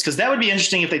current events? Because that would be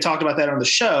interesting if they talked about that on the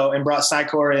show and brought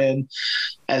Psy-Corps in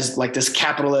as this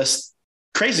capitalist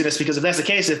craziness, because if that's the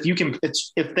case,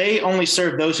 if they only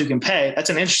serve those who can pay,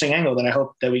 that's an interesting angle that I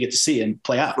hope that we get to see and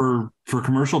play out. For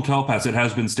commercial telepaths, it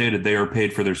has been stated they are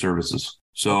paid for their services.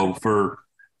 So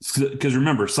because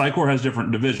remember, Psy-Corps has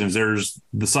different divisions. There's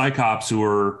the Psy-Cops who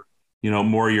are,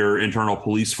 more your internal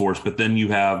police force, but then you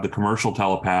have the commercial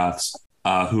telepaths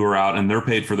who are out and they're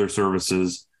paid for their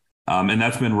services. And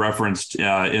that's been referenced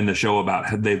in the show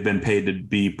about they've been paid to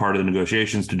be part of the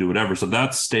negotiations, to do whatever. So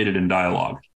that's stated in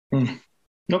dialogue.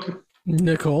 Okay.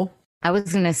 Nicole? I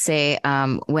was going to say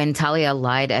when Talia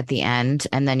lied at the end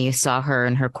and then you saw her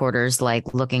in her quarters,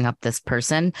 looking up this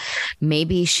person,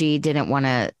 maybe she didn't want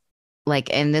to,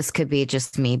 and this could be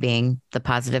just me being the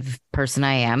positive person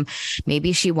I am.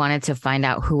 Maybe she wanted to find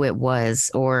out who it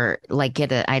was, or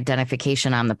get an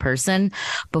identification on the person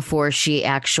before she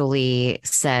actually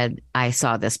said, I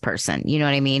saw this person. You know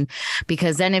what I mean?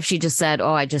 Because then if she just said,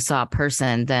 oh, I just saw a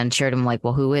person, then Sheridan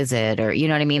well, who is it? Or, you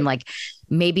know what I mean?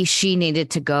 Maybe she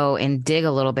needed to go and dig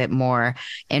a little bit more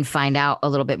and find out a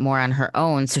little bit more on her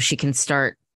own so she can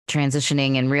start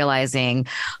transitioning and realizing,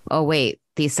 oh, wait,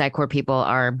 these Psychor people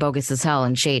are bogus as hell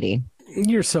and shady.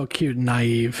 You're so cute and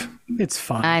naive. It's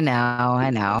fine. I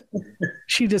know.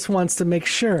 She just wants to make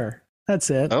sure. That's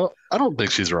it. Oh, I don't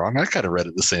think she's wrong. I kind of read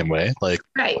it the same way. Like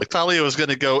Talia was going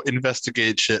to go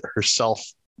investigate shit herself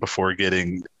before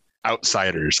getting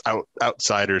outsiders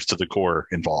to the core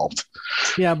involved.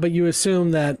 Yeah, but you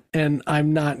assume that, and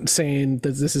I'm not saying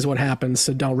that this is what happens,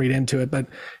 so don't read into it, but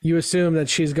you assume that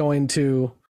she's going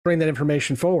to bring that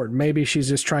information forward. Maybe she's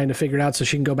just trying to figure it out so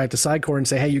she can go back to Psychor and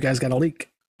say, hey, you guys got a leak.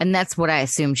 And that's what I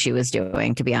assumed she was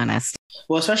doing, to be honest.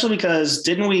 Well, especially because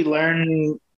didn't we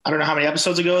learn, I don't know how many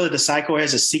episodes ago, that the Psychor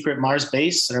has a secret Mars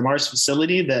base or Mars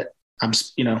facility that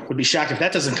would be shocked if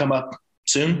that doesn't come up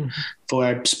soon before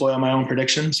I spoil my own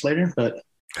predictions later. But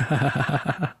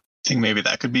I think maybe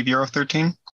that could be Bureau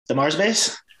 13. The Mars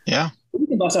base? Yeah. We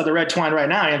can bust out the red twine right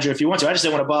now, Andrew, if you want to. I just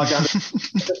didn't want to bog down.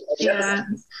 Yeah.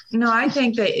 No, I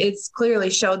think that it's clearly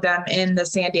showed them in the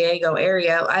San Diego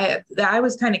area. I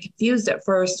was kind of confused at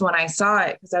first when I saw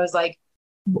it because I was like,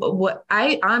 what?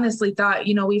 I honestly thought,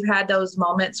 we've had those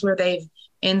moments where they've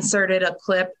inserted a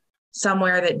clip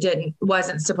somewhere that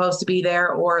wasn't supposed to be there,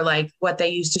 or like what they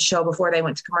used to show before they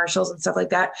went to commercials and stuff like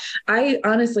that. I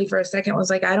honestly, for a second, was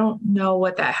like, I don't know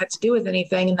what that had to do with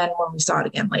anything. And then when we saw it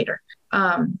again later,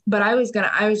 but I was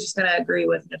just gonna agree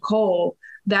with Nicole.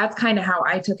 That's kind of how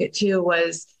I took it too,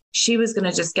 was she was going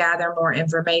to just gather more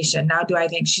information. Now, do I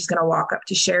think she's going to walk up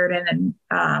to Sheridan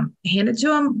and hand it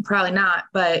to him? Probably not,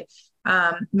 but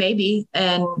maybe.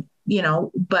 And,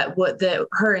 but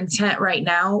her intent right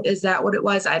now, is that what it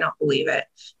was? I don't believe it.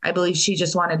 I believe she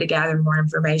just wanted to gather more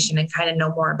information and kind of know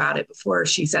more about it before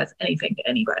she says anything to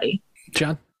anybody.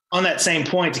 John? On that same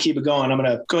point, to keep it going, I'm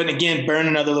going to go ahead and again burn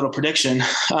another little prediction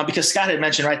because Scott had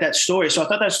mentioned, that story. So I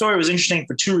thought that story was interesting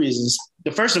for two reasons.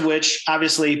 The first of which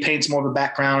obviously paints more of a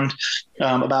background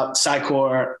about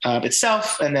Psychor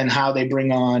itself, and then how they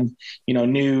bring on,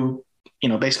 new,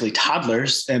 basically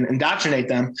toddlers and indoctrinate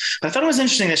them. But I thought it was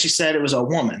interesting that she said it was a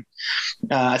woman.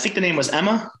 I think the name was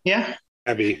Emma. Yeah.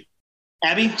 Abby.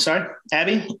 Sorry.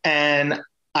 Abby. And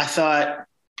I thought,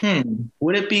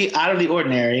 would it be out of the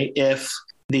ordinary if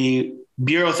the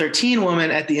Bureau 13 woman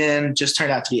at the end just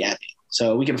turned out to be Abby?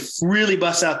 So we can really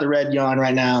bust out the red yarn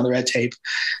right now, the red tape.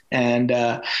 And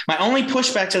my only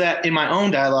pushback to that in my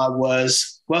own dialogue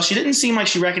was, well, she didn't seem like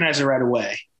she recognized her right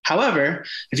away. However,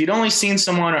 if you'd only seen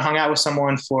someone or hung out with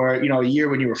someone for, a year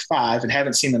when you were 5 and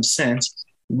haven't seen them since,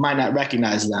 you might not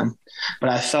recognize them. But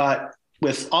I thought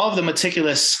with all of the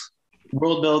meticulous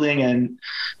world building and,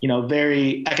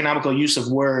 very economical use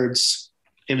of words,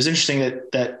 it was interesting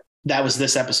that was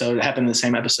this episode. It happened in the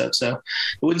same episode. So it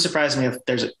wouldn't surprise me if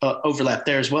there's an overlap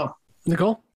there as well.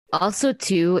 Nicole? Also,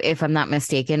 too, if I'm not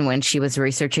mistaken, when she was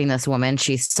researching this woman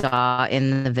she saw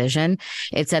in the vision,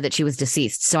 it said that she was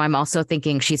deceased. So I'm also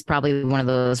thinking she's probably one of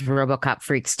those RoboCop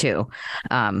freaks, too.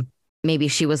 Maybe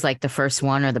she was like the first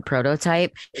one or the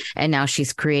prototype, and now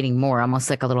she's creating more, almost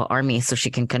like a little army so she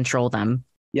can control them.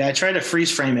 Yeah, I tried to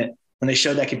freeze frame it. When they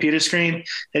showed that computer screen,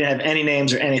 they didn't have any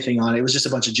names or anything on it. It was just a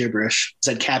bunch of gibberish. It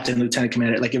said Captain, Lieutenant,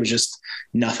 Commander. Like, it was just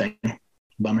nothing.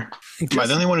 Bummer. Am I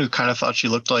the only one who kind of thought she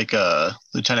looked like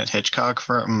Lieutenant Hitchcock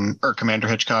or Commander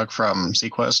Hitchcock from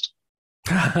Sequest?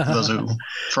 Those who,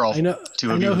 for all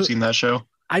two of you who've seen that show.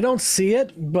 I don't see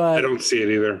it, but I don't see it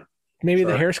either. Maybe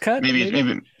the hair's cut? Maybe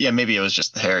it was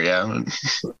just the hair, yeah.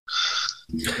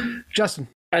 Justin.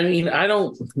 I mean,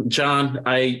 John,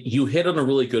 you hit on a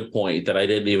really good point that I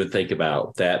didn't even think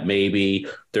about, that maybe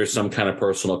there's some kind of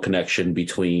personal connection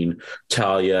between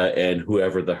Talia and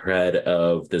whoever the head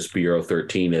of this Bureau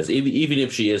 13 is, even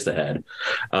if she is the head.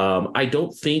 I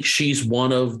don't think she's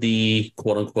one of the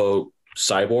quote unquote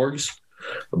cyborgs,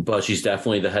 but she's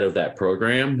definitely the head of that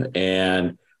program.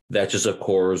 And that just, of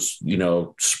course,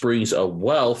 springs a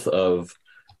wealth of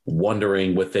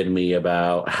wondering within me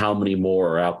about how many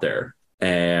more are out there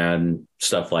and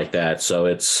stuff like that. So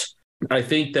I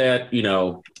think that,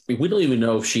 we don't even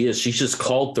know if she's just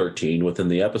called 13 within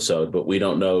the episode, but we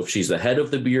don't know if she's the head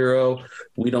of the Bureau.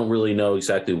 We don't really know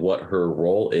exactly what her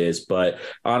role is, but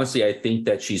honestly, I think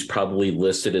that she's probably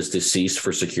listed as deceased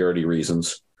for security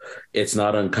reasons. It's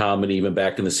not uncommon, even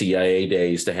back in the CIA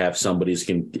days, to have somebody's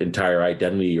entire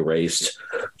identity erased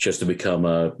just to become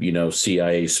a,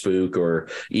 CIA spook, or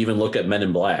even look at Men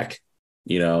in Black.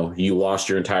 You lost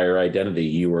your entire identity.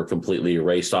 You were completely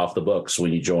erased off the books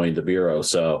when you joined the Bureau.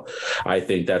 So I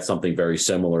think that's something very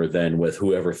similar then with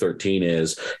whoever 13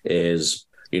 is,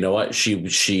 what?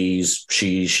 She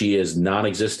is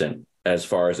non-existent as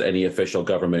far as any official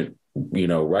government,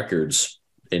 records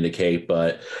indicate,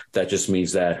 but that just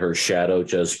means that her shadow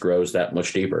just grows that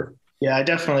much deeper. Yeah, I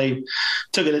definitely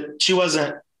took it. She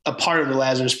wasn't a part of the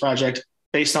Lazarus Project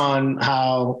based on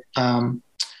how,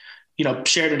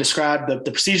 Sheridan described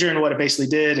the procedure and what it basically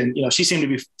did. And, she seemed to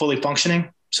be fully functioning.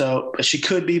 So she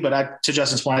could be, but to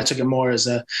Justin's point, I took it more as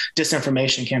a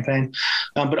disinformation campaign.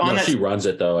 She runs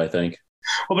it though, I think.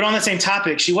 Well, but on that same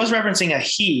topic, she was referencing a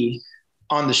he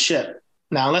on the ship.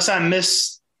 Now, unless I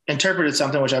misinterpreted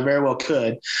something, which I very well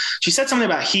could, she said something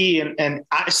about he, and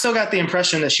I still got the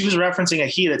impression that she was referencing a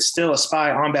he that's still a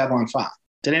spy on Babylon 5.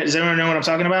 Does everyone know what I'm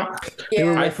talking about? Yeah. They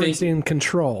were referencing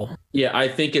Control. Yeah, I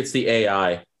think it's the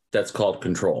AI that's called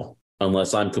Control,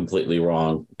 unless I'm completely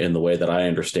wrong in the way that I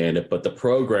understand it. But the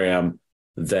program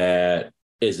that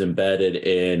is embedded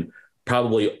in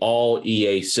probably all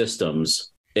EA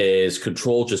systems is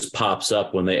Control just pops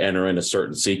up when they enter in a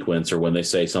certain sequence or when they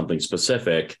say something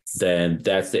specific. Then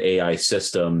that's the AI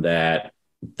system that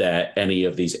any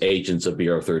of these agents of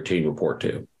Bureau 13 report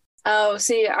to. Oh,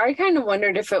 see, I kind of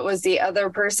wondered if it was the other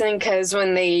person, because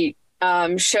when they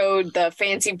showed the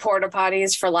fancy porta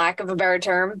potties, for lack of a better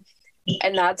term,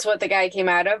 and that's what the guy came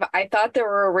out of, I thought there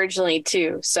were originally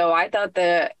two. So I thought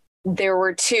that there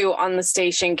were two on the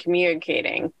station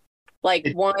communicating. Like,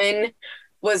 one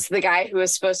was the guy who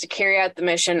was supposed to carry out the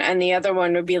mission, and the other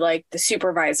one would be like the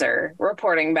supervisor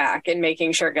reporting back and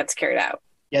making sure it gets carried out.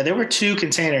 Yeah, there were two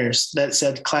containers that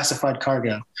said classified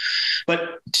cargo.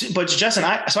 But Justin,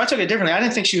 so I took it differently. I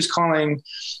didn't think she was calling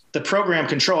the program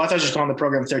Control. I thought she was calling the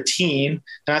program 13.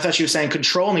 And I thought she was saying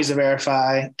Control needs to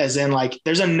verify, as in like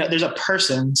there's a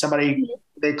person, somebody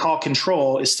they call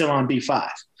Control is still on B5.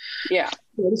 Yeah.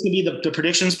 This could be the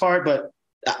predictions part. But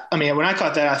I mean, when I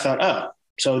caught that, I thought, oh,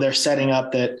 so they're setting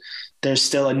up that there's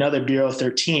still another Bureau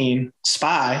 13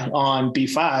 spy on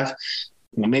B5.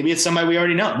 Maybe it's somebody we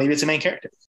already know. Maybe it's a main character.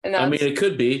 I mean, it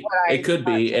could be. It could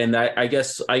be. And I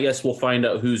guess we'll find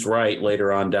out who's right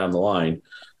later on down the line.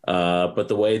 But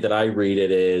the way that I read it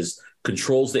is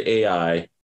Control's the AI.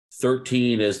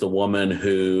 13 is the woman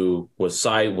who was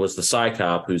the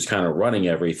psy-cop who's kind of running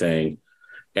everything.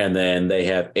 And then they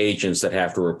have agents that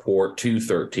have to report to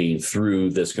 13 through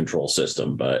this Control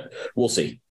system. But we'll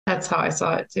see. That's how I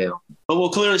saw it, too. But we'll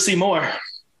clearly see more.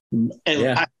 And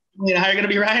yeah. How are you going to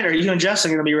be right? Or you and Justin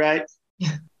going to be right?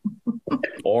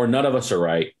 Or none of us are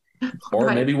right. Or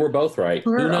Right. maybe we're both right.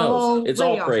 We're Who knows? all It's way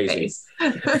all off crazy. base.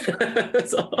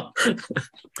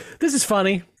 This is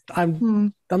funny.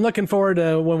 I'm looking forward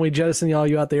to when we jettison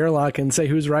you out the airlock and say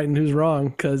who's right and who's wrong,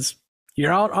 because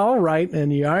you're all right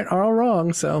and you aren't all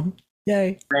wrong. So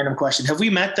yay. Random question: have we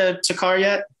met the Takar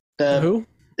yet? Who?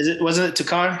 Wasn't it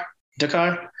Takar?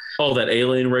 Dakar? Oh, that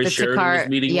alien race The Sheridan Takar- was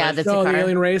meeting yeah, with? the No, the Takar.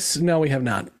 alien race? No, we have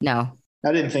not. No.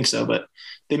 I didn't think so, but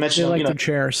they They mentioned like their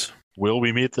chairs. Will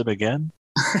we meet them again?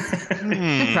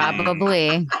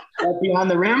 Probably. beyond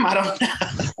the rim. I don't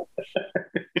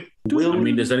know. I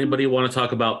mean, does anybody want to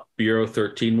talk about Bureau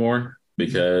 13 more?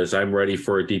 Because I'm ready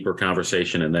for a deeper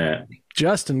conversation in that.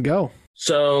 Justin, go.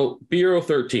 So, Bureau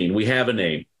 13, we have a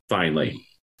name, finally,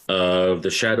 of the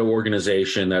shadow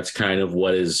organization that's kind of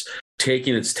what is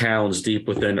taking its talons deep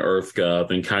within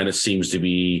EarthGov and kind of seems to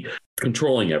be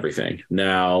controlling everything.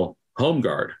 Now, Home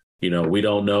Guard, we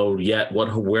don't know yet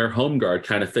where Home Guard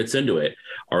kind of fits into it.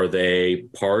 Are they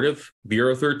part of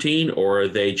Bureau 13, or are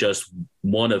they just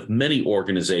one of many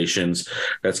organizations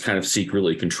that's kind of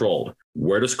secretly controlled?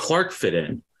 Where does Clark fit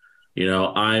in?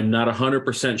 I'm not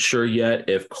 100% sure yet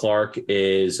if Clark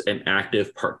is an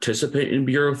active participant in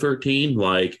Bureau 13,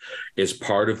 like is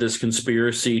part of this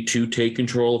conspiracy to take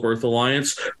control of Earth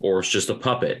Alliance, or it's just a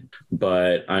puppet.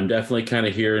 But I'm definitely kind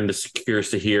of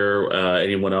curious to hear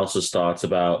anyone else's thoughts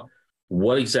about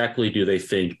what exactly do they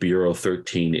think Bureau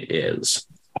 13 is.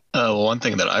 Well, one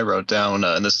thing that I wrote down,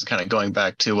 and this is kind of going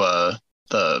back to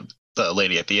the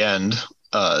lady at the end,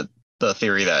 the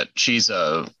theory that she's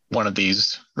one of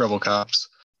these RoboCops.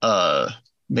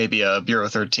 Maybe Bureau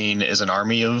 13 is an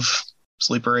army of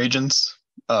sleeper agents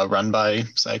run by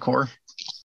Psycor.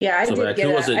 Yeah, I So did like, get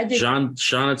who was it. it?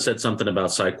 Sean had said something about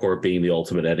Psycor being the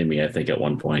ultimate enemy, I think, at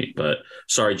one point. But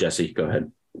sorry, Jessi, go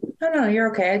ahead. No, you're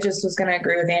okay. I just was going to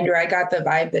agree with Andrew. I got the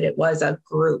vibe that it was a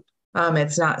group.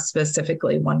 It's not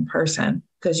specifically one person,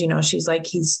 because, she's like,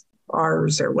 he's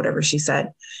ours or whatever she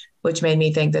said, which made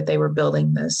me think that they were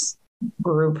building this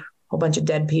group, a whole bunch of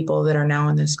dead people that are now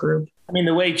in this group. I mean,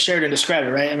 the way Sheridan described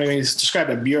it, right? I mean, he's described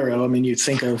a bureau. I mean, you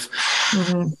think of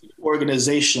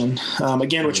organization,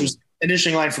 again, which was an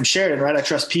interesting line from Sheridan, right? I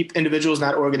trust individuals,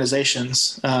 not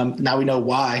organizations. Now we know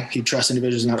why he trusts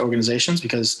individuals, not organizations,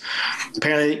 because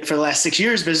apparently for the last 6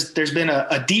 years, there's been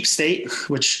a deep state,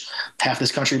 which half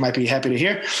this country might be happy to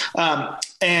hear,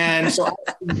 And so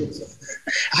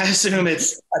I assume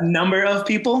it's a number of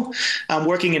people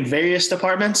working in various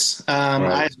departments.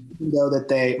 I know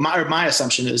that my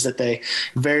assumption is that they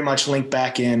very much link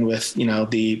back in with,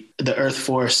 the Earth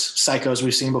Force psychos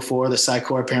we've seen before, the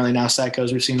Psy-Corps, apparently now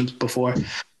psychos we've seen before.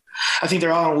 I think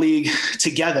they're all in league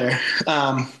together.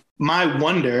 My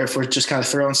wonder, if we're just kind of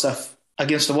throwing stuff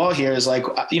against the wall here, is like,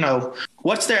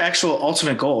 what's their actual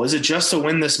ultimate goal? Is it just to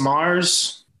win this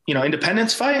Mars,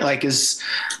 independence fight? Like, is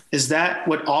that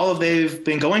what all of they've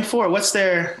been going for? What's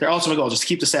their ultimate goal? Just to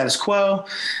keep the status quo?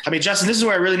 I mean, Justin, this is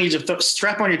where I really need you to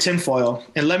strap on your tinfoil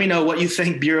and let me know what you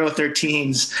think Bureau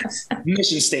 13's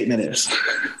mission statement is.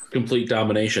 Complete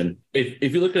domination.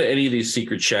 If you look at any of these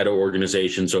secret shadow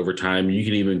organizations over time, you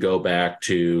can even go back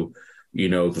to,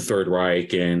 the Third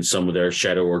Reich and some of their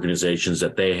shadow organizations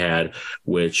that they had,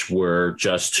 which were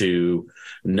just to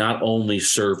not only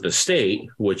serve the state,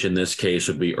 which in this case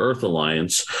would be Earth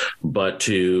Alliance, but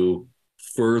to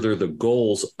further the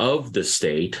goals of the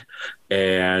state,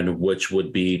 and which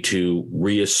would be to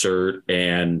reassert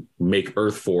and make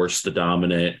Earth Force the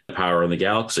dominant power in the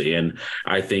galaxy. And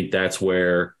I think that's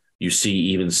where you see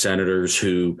even senators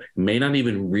who may not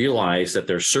even realize that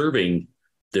they're serving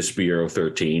this Bureau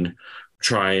 13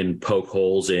 try and poke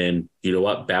holes in,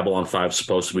 Babylon 5 is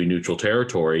supposed to be neutral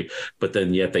territory, but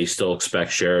then yet they still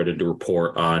expect Sheridan to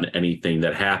report on anything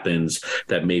that happens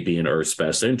that may be in Earth's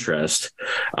best interest,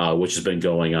 which has been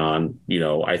going on,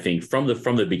 I think from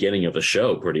the beginning of the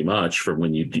show, pretty much from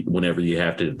whenever you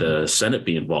have the Senate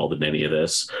be involved in any of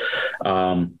this.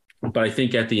 But I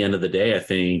think at the end of the day, I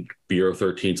think Bureau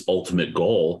 13's ultimate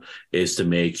goal is to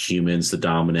make humans the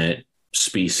dominant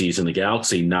species in the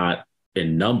galaxy, not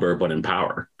in number, but in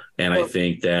power. And I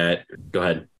think that, go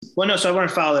ahead. Well, no, so I want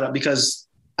to follow that up because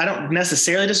I don't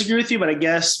necessarily disagree with you, but I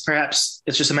guess perhaps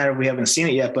it's just a matter of we haven't seen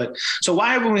it yet. But so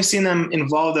why haven't we seen them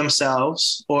involve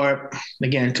themselves? Or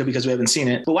again, it could be because we haven't seen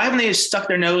it, but why haven't they stuck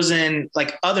their nose in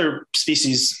like other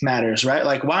species matters, right?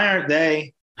 Like, why aren't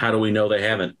they? How do we know they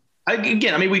haven't?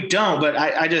 We don't, but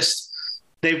I just,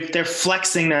 they're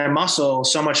flexing their muscle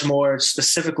so much more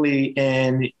specifically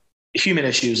in human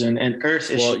issues and Earth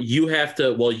issues. Well, you have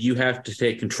to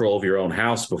take control of your own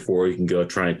house before you can go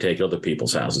try and take other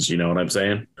people's houses. You know what I'm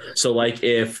saying? So like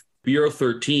if Bureau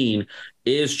 13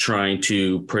 is trying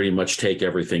to pretty much take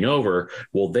everything over,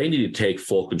 well, they need to take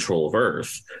full control of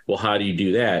Earth. Well, how do you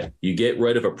do that? You get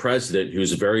rid of a president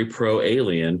who's very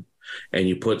pro-alien, and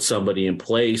you put somebody in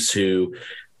place who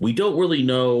we don't really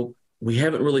know. We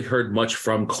haven't really heard much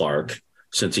from Clark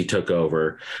since he took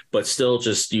over, but still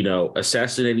just,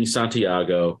 assassinating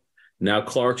Santiago. Now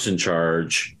Clark's in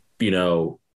charge,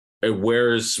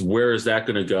 where is that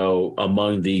going to go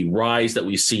among the rise that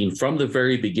we've seen from the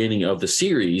very beginning of the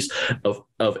series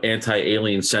of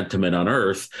anti-alien sentiment on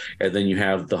Earth? And then you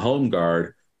have the Home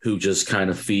Guard, who just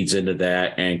kind of feeds into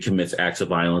that and commits acts of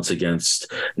violence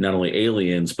against not only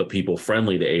aliens, but people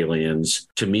friendly to aliens.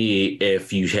 To me,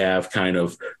 if you have kind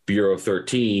of Bureau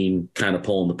 13 kind of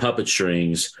pulling the puppet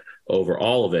strings over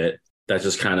all of it, that's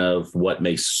just kind of what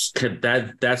makes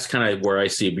that's kind of where I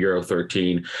see Bureau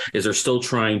 13 is they're still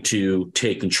trying to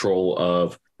take control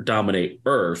of dominate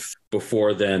Earth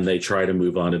before then they try to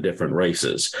move on to different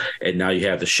races. And now you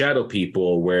have the shadow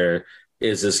people where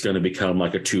is this going to become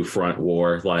like a two-front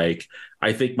war? Like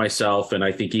I think myself, and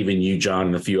I think even you, John,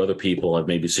 and a few other people have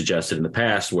maybe suggested in the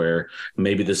past where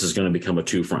maybe this is going to become a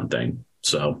two-front thing.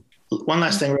 So one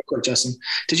last thing real quick, Justin.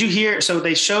 Did you hear? So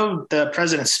they showed the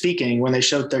president speaking when they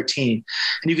showed 13,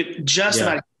 and you could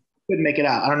about couldn't make it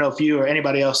out. I don't know if you or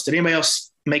anybody else, did anybody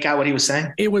else make out what he was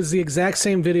saying? It was the exact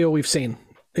same video we've seen.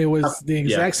 It was the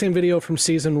exact same video from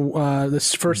season,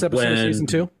 this first episode of season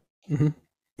 2. Mm-hmm.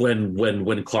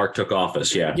 When Clark took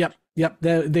office, yeah. Yep.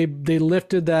 They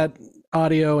lifted that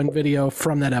audio and video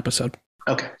from that episode.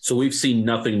 Okay. So we've seen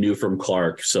nothing new from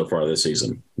Clark so far this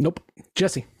season. Nope.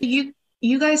 Jessi.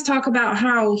 You guys talk about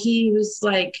how he was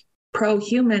like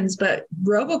pro-humans, but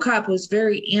RoboCop was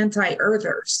very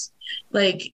anti-Earthers.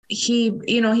 Like he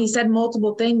said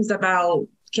multiple things about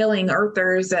killing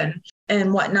Earthers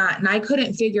and whatnot. And I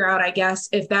couldn't figure out, I guess,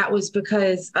 if that was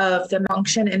because of the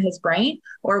function in his brain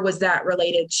or was that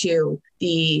related to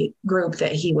the group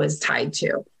that he was tied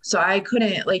to. So I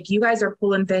couldn't, you guys are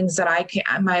pulling things that I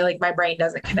can't, my brain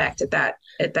doesn't connect at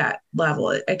that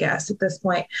level, I guess, at this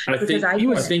point. I think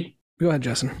go ahead,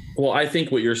 Justin. Well, I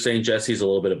think what you're saying, Jessi, is a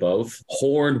little bit of both.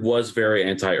 Horn was very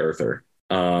anti-Earther.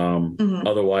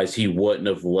 Otherwise, he wouldn't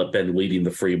have been leading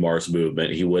the Free Mars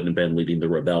movement. He wouldn't have been leading the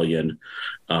rebellion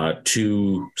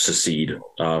to secede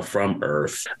from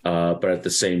Earth. But at the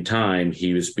same time,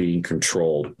 he was being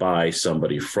controlled by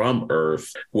somebody from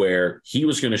Earth, where he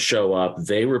was going to show up.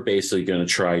 They were basically going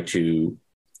to try to,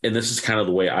 and this is kind of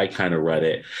the way I kind of read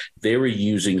it, they were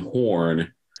using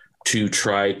Horn to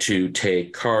try to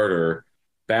take Carter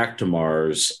back to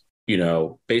Mars,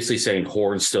 basically saying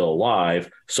Horn's still alive.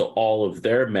 So all of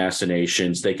their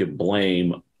machinations they could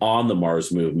blame on the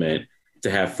Mars movement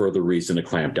to have further reason to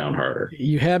clamp down harder.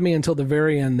 You had me until the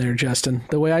very end there, Justin.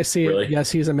 The way I see it,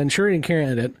 yes, he's a Manchurian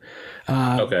candidate,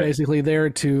 basically there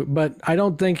to, but I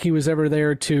don't think he was ever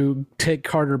there to take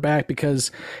Carter back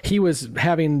because he was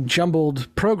having jumbled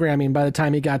programming by the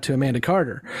time he got to Amanda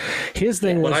Carter. His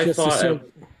thing was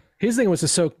to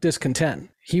soak discontent.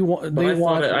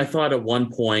 I thought at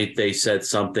one point they said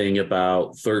something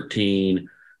about 13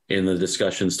 in the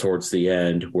discussions towards the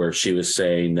end where she was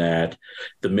saying that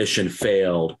the mission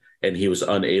failed and he was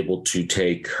unable to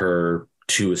take her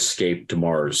to escape to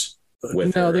Mars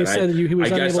with her. No, they said he was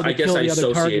unable to kill the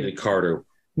other target. Carter.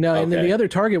 No, and then the other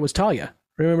target was Talia.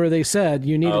 Remember, they said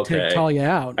you need to take Talia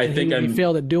out. I think he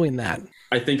failed at doing that.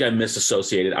 I think I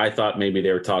misassociated. I thought maybe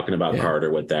they were talking about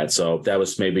Carter with that. So that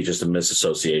was maybe just a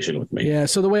misassociation with me. Yeah.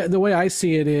 So the way I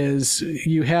see it is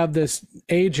you have this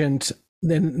agent,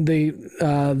 then the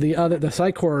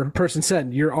Psychor person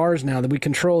said, "You're ours now, that we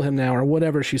control him now," or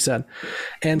whatever she said.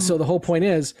 And so the whole point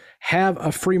is have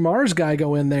a Free Mars guy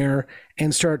go in there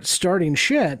and starting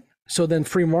shit. So then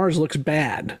Free Mars looks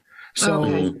bad.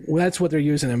 So that's what they're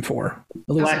using him for.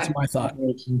 At least that's my thought.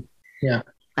 Yeah.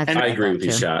 I agree with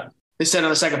you, Shot. They said on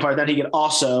the second part that he could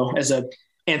also, as an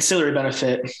ancillary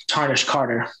benefit, tarnish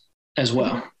Carter as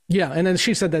well. Yeah, and then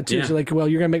she said that too. Yeah. She's like, well,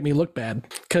 you're going to make me look bad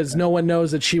because no one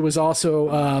knows that she was also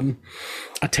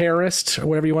a terrorist or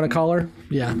whatever you want to call her.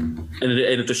 Yeah. And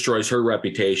it destroys her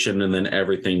reputation and then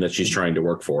everything that she's trying to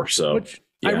work for. So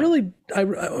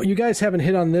you guys haven't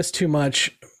hit on this too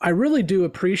much. I really do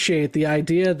appreciate the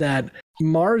idea that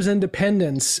Mars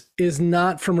independence is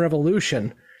not from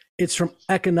revolution. It's from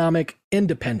economic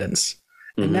independence.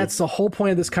 And that's the whole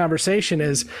point of this conversation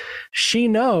is she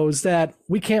knows that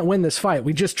we can't win this fight.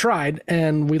 We just tried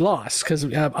and we lost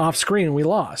because off screen we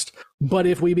lost. But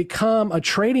if we become a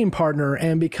trading partner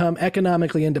and become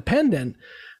economically independent,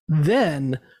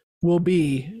 then we'll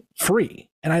be free.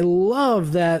 And I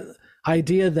love that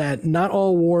idea that not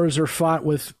all wars are fought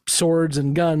with swords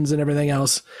and guns and everything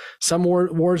else. Some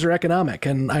wars are economic,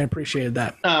 and I appreciated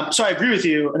that. So I agree with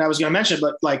you, and I was going to mention,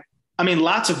 but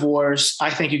lots of wars, I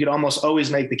think you could almost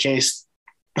always make the case.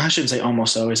 I shouldn't say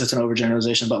almost always, that's an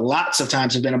overgeneralization, but lots of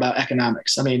times have been about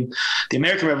economics. I mean, the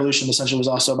American Revolution essentially was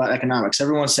also about economics.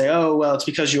 Everyone say, oh, well, it's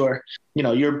because you're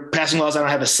passing laws I don't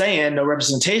have a say in, no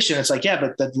representation. It's like, yeah,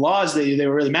 but the laws that they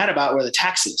were really mad about were the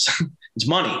taxes. It's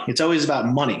money. It's always about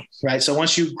money, right? So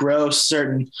once you grow a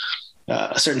certain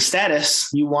status,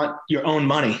 you want your own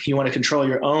money. You want to control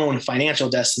your own financial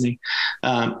destiny.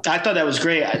 I thought that was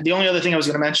great. The only other thing I was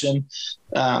going to mention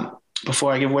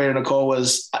before I give way to Nicole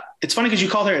was it's funny because you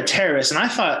called her a terrorist. And I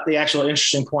thought the actual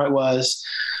interesting point was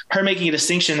her making a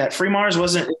distinction that Free Mars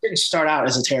didn't start out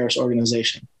as a terrorist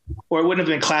organization, or it wouldn't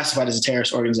have been classified as a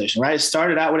terrorist organization, right? It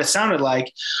started out, what it sounded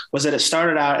like was that it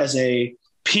started out as a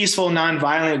peaceful,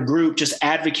 nonviolent group just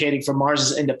advocating for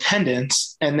Mars's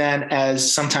independence. And then,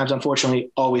 as sometimes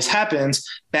unfortunately always happens,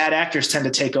 bad actors tend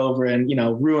to take over and,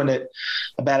 ruin it,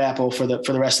 a bad apple for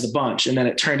the rest of the bunch. And then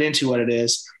it turned into what it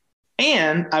is.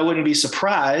 And I wouldn't be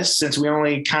surprised, since we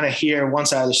only kind of hear one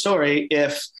side of the story,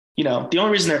 if, the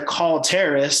only reason they're called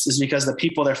terrorists is because the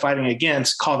people they're fighting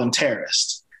against call them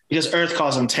terrorists, because Earth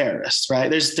calls them terrorists, right?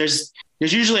 There's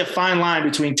usually a fine line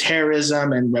between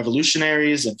terrorism and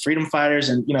revolutionaries and freedom fighters.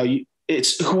 And,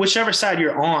 it's whichever side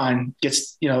you're on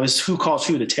gets, is who calls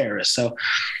who the terrorist. So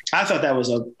I thought that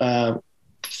was a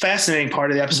fascinating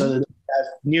part of the episode that I have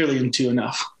nearly into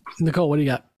enough. Nicole, what do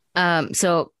you got?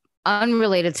 So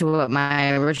unrelated to what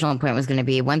my original point was going to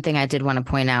be, one thing I did want to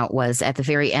point out was at the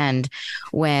very end,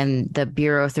 when the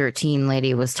Bureau 13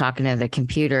 lady was talking to the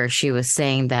computer, she was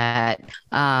saying that,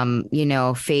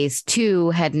 phase 2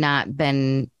 had not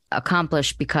been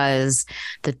accomplished because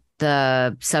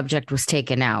the subject was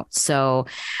taken out. So,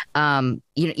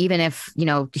 even if,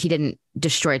 he didn't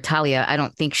destroy Talia, I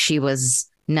don't think she was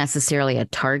necessarily a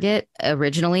target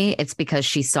originally. It's because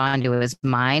she saw into his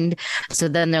mind. So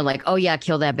then they're like, oh yeah,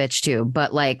 kill that bitch too.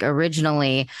 But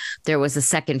originally there was a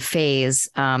second phase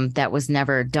that was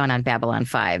never done on Babylon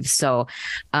 5. So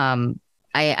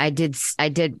I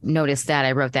did notice that.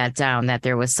 I wrote that down, that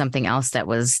there was something else that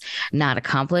was not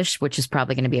accomplished, which is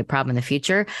probably going to be a problem in the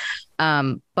future.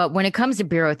 But when it comes to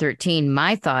Bureau 13,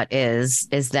 my thought is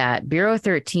that Bureau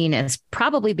 13 is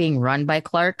probably being run by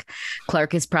Clark.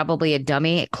 Clark is probably a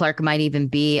dummy. Clark might even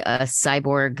be a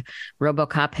cyborg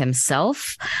RoboCop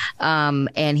himself.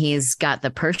 And he's got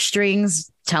the purse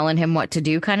strings telling him what to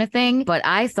do kind of thing. But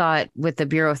I thought with the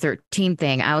Bureau 13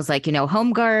 thing, I was like,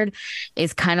 Home Guard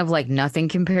is kind of like nothing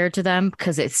compared to them,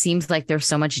 because it seems like they're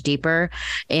so much deeper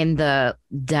in the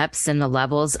depths and the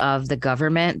levels of the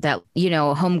government that,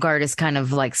 Home Guard is kind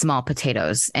of like small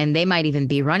potatoes, and they might even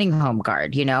be running Home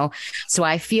Guard, So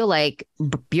I feel like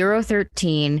Bureau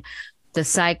 13, the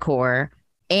Psi Corps,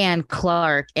 and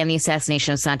Clark and the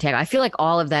assassination of Santiago, I feel like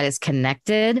all of that is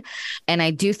connected. And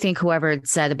I do think whoever had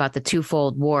said about the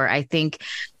twofold war, I think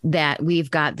that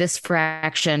we've got this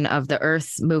fraction of the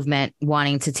Earth movement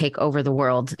wanting to take over the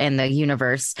world and the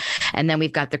universe. And then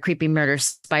we've got the creepy murder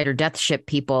spider death ship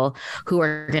people who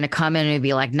are going to come in and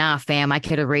be like, nah, fam, I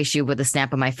could erase you with a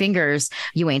snap of my fingers.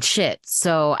 You ain't shit.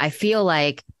 So I feel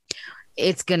like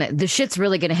the shit's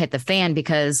really going to hit the fan,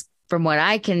 because from what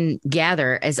I can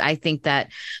gather is I think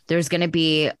that there's going to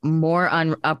be more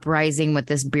uprising with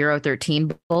this Bureau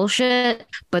 13 bullshit.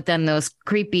 But then those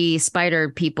creepy spider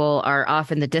people are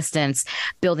off in the distance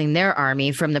building their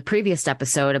army from the previous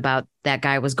episode about that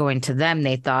guy was going to them.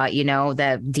 They thought,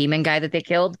 that demon guy that they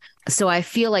killed. So I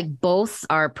feel like both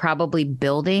are probably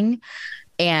building,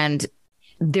 and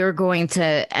they're going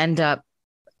to end up,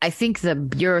 I think the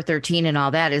Bureau 13 and all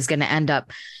that is going to end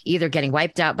up either getting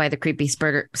wiped out by the creepy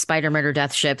spider murder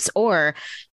death ships, or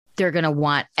they're going to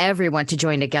want everyone to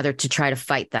join together to try to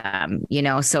fight them,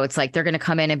 So it's like they're going to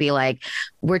come in and be like,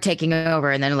 we're taking over.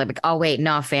 And then like, oh, wait,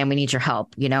 no, fam, we need your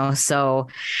help, So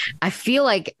I feel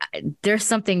like there's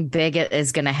something big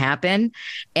is going to happen.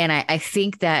 And I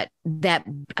think that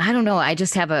I don't know, I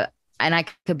just have and I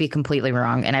could be completely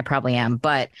wrong, and I probably am,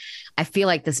 but I feel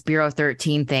like this Bureau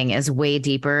 13 thing is way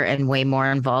deeper and way more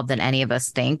involved than any of us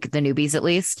think, the newbies at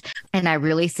least. And I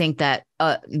really think that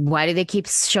why do they keep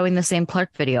showing the same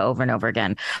Clark video over and over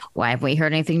again? Why haven't we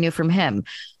heard anything new from him?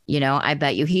 I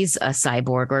bet you he's a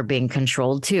cyborg or being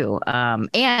controlled too.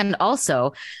 And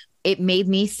also, it made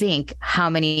me think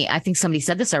I think somebody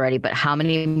said this already, but how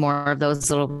many more of those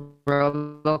little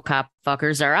RoboCop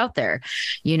fuckers are out there?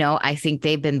 I think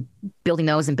they've been building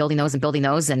those and building those and building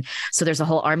those. And so there's a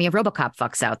whole army of RoboCop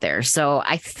fucks out there. So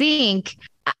I think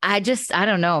I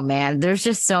don't know, man, there's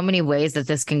just so many ways that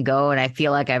this can go. And I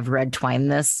feel like I've red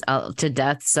twined this to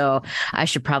death. So I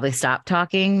should probably stop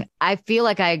talking. I feel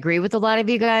like I agree with a lot of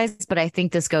you guys, but I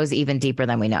think this goes even deeper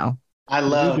than we know. I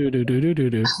love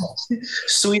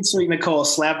sweet Nicole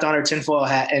slapped on her tinfoil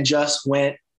hat and just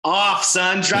went off,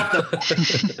 son. Drop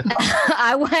the.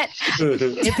 I went.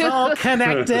 It's all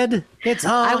connected.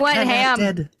 I went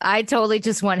connected. Ham. I totally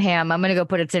just went ham. I'm gonna go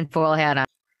put a tinfoil hat on.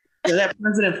 That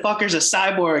president fucker's a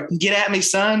cyborg. Get at me,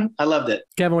 son. I loved it.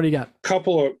 Kevin, what do you got?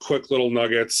 Couple of quick little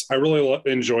nuggets. I really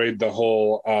enjoyed the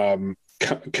whole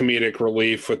comedic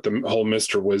relief with the whole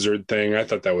Mr. Wizard thing. I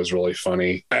thought that was really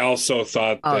funny. I also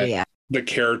thought that the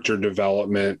character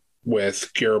development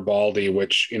with Garibaldi,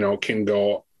 which, can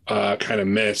go kind of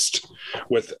missed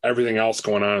with everything else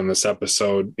going on in this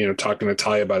episode, talking to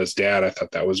Talia about his dad. I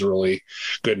thought that was a really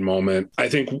good moment. I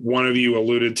think one of you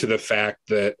alluded to the fact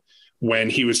that when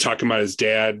he was talking about his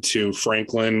dad to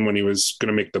Franklin, when he was going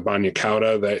to make the Banya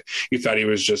Cauda, that you thought he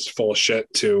was just full of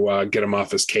shit to get him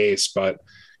off his case. But,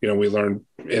 we learned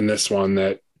in this one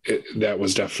that that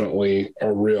was definitely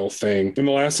a real thing. And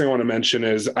the last thing I want to mention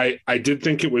is I did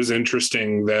think it was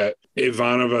interesting that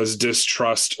Ivanova's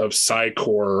distrust of Psi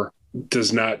Corps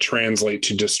does not translate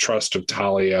to distrust of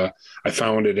Talia. I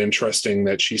found it interesting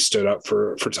that she stood up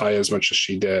for Talia as much as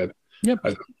she did. Yep.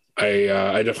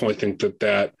 I definitely think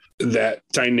that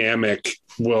dynamic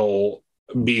will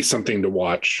be something to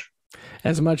watch.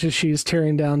 As much as she's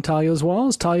tearing down Talia's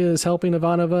walls, Talia is helping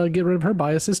Ivanova get rid of her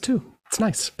biases too. It's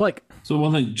nice. Blake. So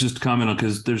one thing just to comment on,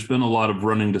 because there's been a lot of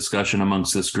running discussion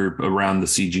amongst this group around the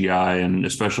CGI, and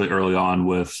especially early on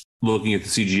with looking at the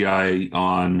CGI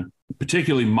on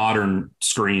particularly modern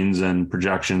screens and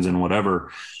projections and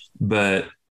whatever. But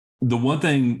the one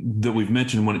thing that we've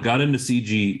mentioned when it got into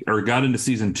CG or got into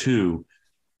season 2,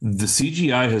 the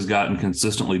CGI has gotten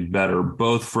consistently better,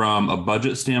 both from a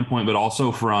budget standpoint, but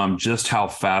also from just how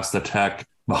fast the tech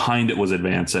behind it was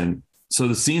advancing. So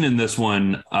the scene in this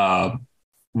one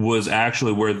was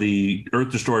actually where the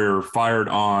Earth Destroyer fired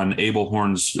on Abel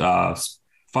Horn's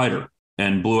fighter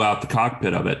and blew out the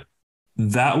cockpit of it.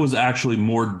 that was actually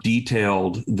more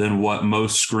detailed than what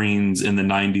most screens in the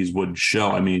 90s would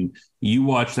show. I mean, you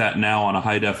watch that now on a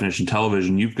high definition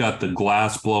television, you've got the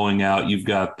glass blowing out, you've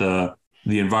got the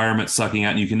environment sucking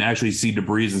out, and you can actually see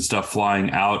debris and stuff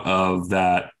flying out of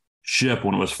that ship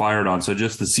when it was fired on. So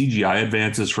just the CGI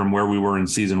advances from where we were in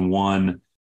season 1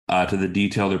 to the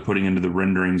detail they're putting into the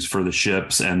renderings for the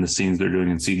ships and the scenes they're doing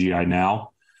in CGI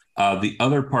now. The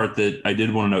other part that I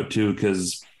did want to note too,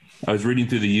 because I was reading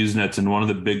through the Usenets, and one of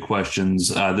the big questions,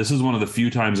 this is one of the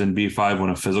few times in B5 when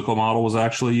a physical model was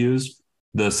actually used.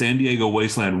 The San Diego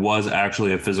Wasteland was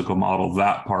actually a physical model.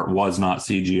 That part was not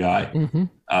CGI.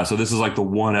 Mm-hmm. So this is like the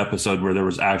one episode where there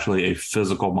was actually a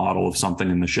physical model of something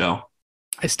in the show.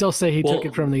 I still say he took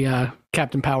it from the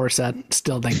Captain Power set.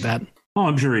 Still think that. Oh,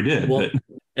 I'm sure he did.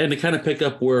 And to kind of pick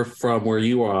up from where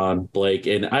you are on, Blake,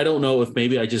 and I don't know if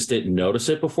maybe I just didn't notice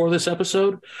it before this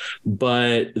episode,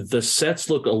 but the sets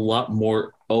look a lot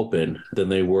more open than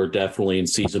they were definitely in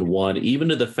season 1, even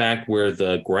to the fact where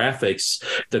the graphics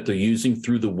that they're using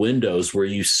through the windows where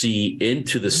you see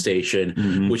into the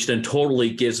station, which then totally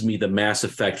gives me the Mass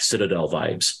Effect Citadel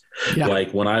vibes. Yeah.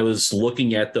 Like when I was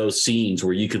looking at those scenes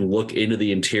where you can look into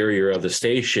the interior of the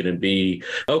station and be,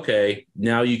 okay,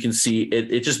 now you can see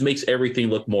it. It just makes everything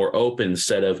look more open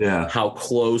instead of how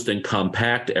closed and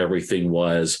compact everything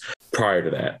was prior to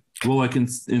that. Well, like in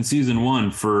season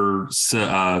 1 for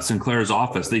Sinclair's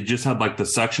office, they just had like the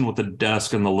section with the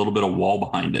desk and the little bit of wall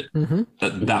behind it.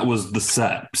 Mm-hmm. That was the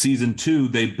set. Season 2,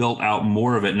 they built out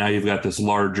more of it. Now you've got this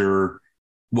larger,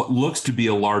 what looks to be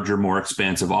a larger, more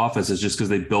expansive office. Is just because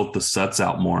they built the sets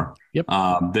out more. Yep.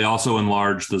 They also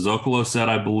enlarged the Zocalo set,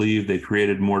 I believe. They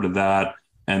created more to that.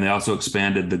 And they also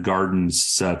expanded the gardens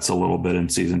sets a little bit in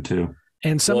season 2.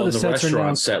 And some of the sets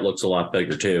restaurant set looks a lot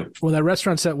bigger too. Well, that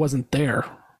restaurant set wasn't there.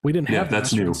 We didn't have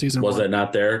that's new. Season was 1. that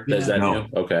not there? Yeah. Is that new?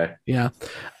 Okay. Yeah.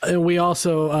 And we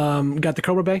also got the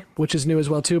Cobra Bay, which is new as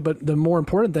well too. But the more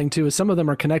important thing too is some of them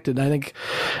are connected. I think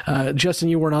Justin,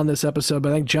 you weren't on this episode,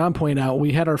 but I think John pointed out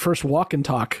we had our first walk and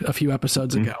talk a few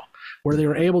episodes ago, where they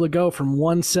were able to go from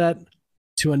one set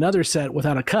to another set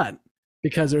without a cut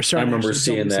because they're starting. I remember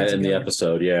seeing that in the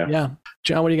episode. Yeah. Yeah.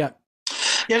 John, what do you got?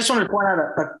 Yeah, I just wanted to point out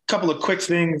a couple of quick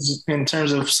things in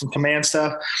terms of some command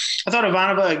stuff. I thought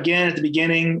Ivanova, again, at the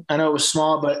beginning, I know it was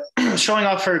small, but showing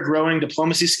off her growing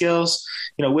diplomacy skills,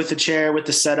 with the chair, with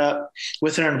the setup,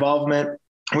 with her involvement,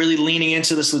 really leaning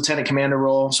into this lieutenant commander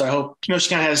role. So I hope, she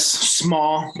kind of has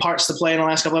small parts to play in the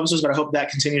last couple episodes, but I hope that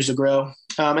continues to grow.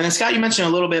 And then Scott, you mentioned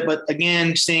a little bit, but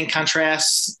again, seeing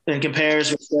contrasts and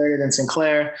compares with Sheridan and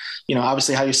Sinclair,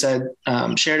 obviously how you said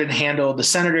Sheridan handled the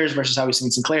Senators versus how we've seen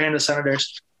Sinclair handle the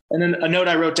Senators. And then a note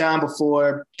I wrote down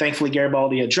before, thankfully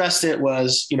Garibaldi addressed it,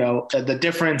 was, the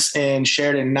difference in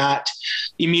Sheridan not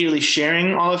immediately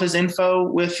sharing all of his info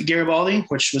with Garibaldi,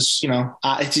 which was,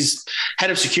 he's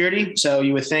head of security. So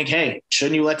you would think, hey,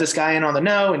 shouldn't you let this guy in on the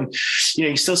know? And,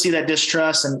 you still see that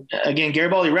distrust. And again,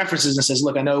 Garibaldi references and says,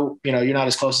 look, I know, you're not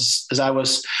as close as I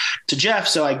was to Jeff,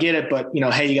 so I get it, but,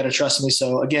 hey, you got to trust me.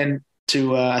 So again,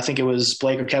 to I think it was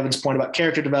Blake or Kevin's point about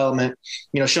character development,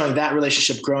 showing that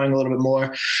relationship growing a little bit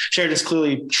more. Sheridan's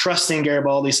clearly trusting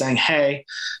Garibaldi, saying, hey,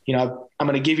 I'm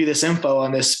going to give you this info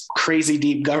on this crazy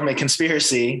deep government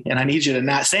conspiracy, and I need you to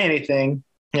not say anything.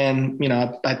 And,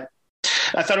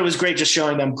 I thought it was great just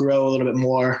showing them grow a little bit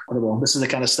more. This is the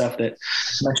kind of stuff that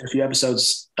I mentioned a few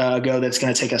episodes ago that's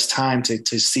going to take us time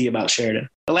to see about Sheridan.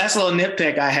 The last little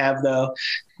nitpick I have, though,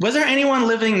 was there anyone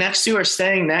living next to or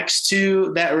staying next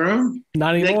to that room?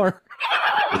 Not anymore.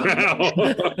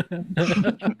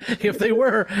 If they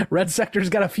were, Red Sector's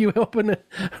got a few open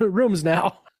rooms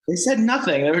now. They said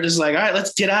nothing. They were just like, all right,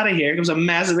 let's get out of here. Here comes a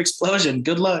massive explosion.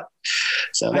 Good luck.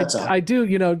 So that's all. I do,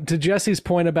 to Jesse's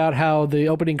point about how the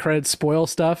opening credits spoil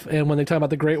stuff, and when they talk about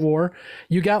the Great War,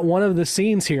 you got one of the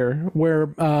scenes here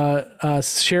where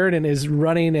Sheridan is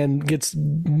running and gets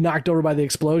knocked over by the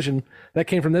explosion. That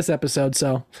came from this episode,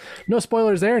 so no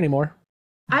spoilers there anymore.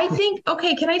 I think,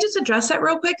 okay, can I just address that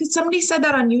real quick? Because somebody said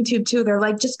that on YouTube too. They're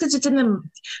like, just because it's in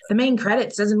the main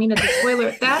credits doesn't mean it's a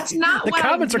spoiler. That's not the what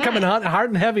comments are coming hard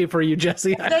and heavy for you,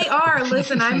 Jessi. They are.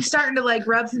 Listen, I'm starting to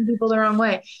rub some people the wrong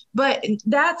way. But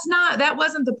that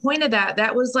wasn't the point of that.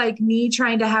 That was like me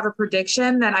trying to have a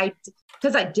prediction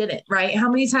because I didn't, right? How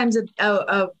many times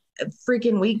a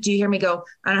freaking week do you hear me go,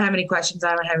 I don't have any questions,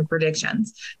 I don't have any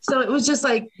predictions? So it was just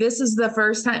like, this is the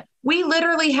first time. We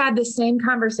literally had the same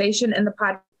conversation in the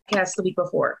podcast the week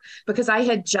before because I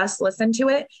had just listened to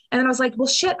it, and then I was like, well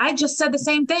shit, I just said the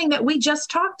same thing that we just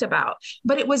talked about,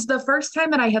 but it was the first time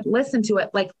that I had listened to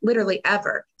it, like literally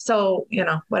ever. So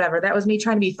whatever, that was me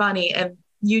trying to be funny, and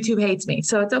YouTube hates me,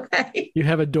 so it's okay. You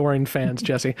have adoring fans,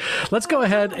 Jessi. Let's go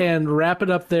ahead and wrap it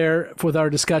up there with our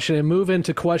discussion and move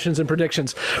into questions and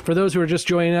predictions. For those who are just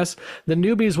joining us, the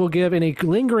newbies will give any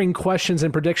lingering questions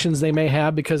and predictions they may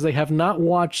have because they have not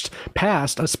watched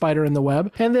past A Spider in the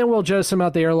Web. And then we'll just them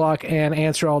out the airlock and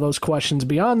answer all those questions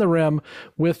beyond the rim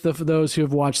with those who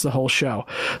have watched the whole show.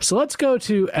 So let's go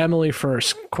to Emily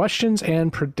first. Questions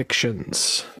and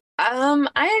predictions.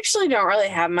 I actually don't really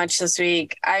have much this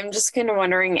week. I'm just kind of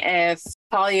wondering if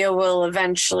Talia will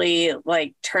eventually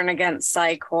turn against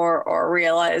Psy-Corps or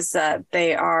realize that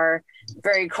they are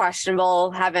very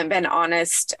questionable, haven't been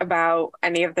honest about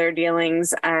any of their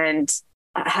dealings, and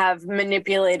have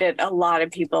manipulated a lot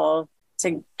of people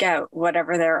to get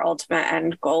whatever their ultimate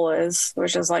end goal is,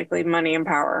 which is likely money and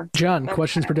power. John,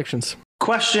 questions, predictions.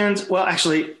 Questions. Well,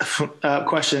 actually,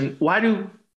 question. Why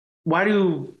do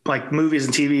movies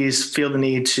and TVs feel the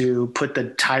need to put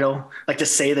the title, to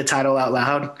say the title out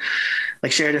loud?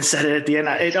 Like Sheridan said it at the end.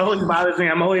 It always bothers me.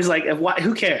 I'm always like,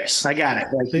 who cares? I got it.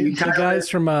 The guys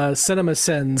from Cinema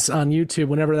Sins on YouTube,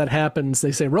 whenever that happens,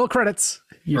 they say, roll credits.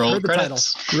 You've heard the title.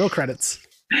 Roll credits.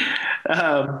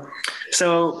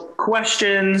 So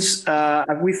questions,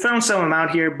 we found some of them out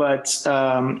here, but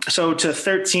so to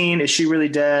 13, is she really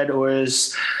dead, or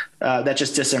is that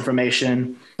just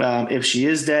disinformation? If she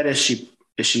is dead, is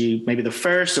she maybe the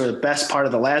first or the best part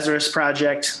of the Lazarus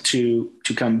Project to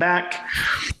come back?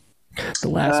 The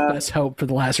last best hope for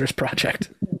the Lazarus Project.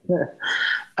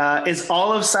 Is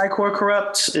all of Psy-Corps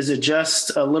corrupt? Is it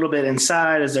just a little bit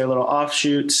inside? Is there little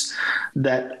offshoots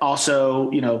that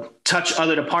also, touch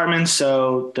other departments?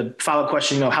 So the follow-up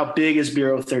question, how big is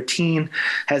Bureau 13?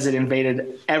 Has it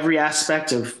invaded every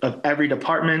aspect of every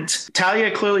department? Talia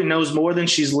clearly knows more than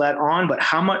she's let on, but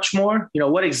how much more?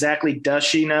 What exactly does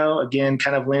she know? Again,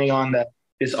 kind of leaning on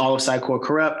is all of Psy-Corps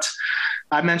corrupt?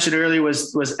 I mentioned earlier,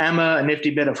 was Emma a nifty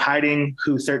bit of hiding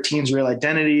who 13's real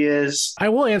identity is? I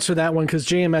will answer that one because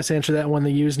JMS answered that one,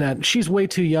 the Usenet. She's way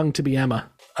too young to be Emma.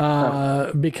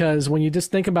 Because when you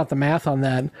just think about the math on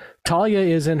that, Talia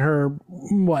is in her,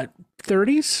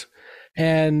 30s?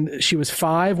 And she was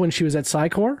 5 when she was at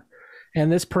Psy-Corps. And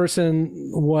this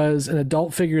person was an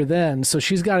adult figure then. So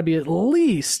she's got to be at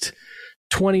least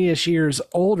 20-ish years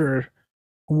older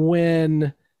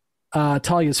when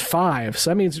Talia's 5,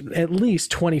 so that means at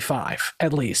least 25,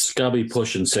 at least. It's gotta be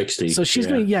pushing 60. So she's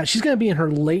gonna be in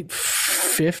her late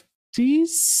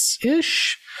 50s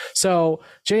ish. So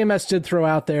JMS did throw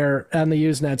out there on the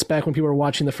Usenets back when people were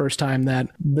watching the first time that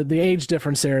the age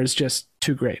difference there is just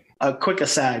too great. A quick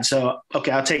aside. So,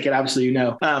 okay, I'll take it. Obviously,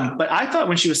 but I thought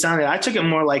when she was sounding, I took it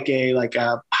more like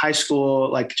a high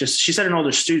school, she said an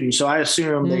older student. So I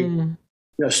assumed they.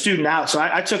 Student out. So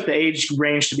I took the age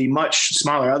range to be much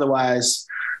smaller. Otherwise,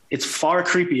 it's far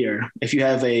creepier if you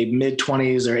have a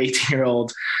mid-20s or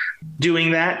 18-year-old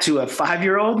doing that to a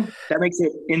 5-year-old. That makes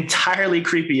it entirely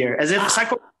creepier. As if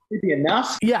Psycho creepy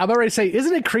enough. Yeah, I'm already saying,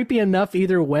 isn't it creepy enough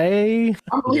either way?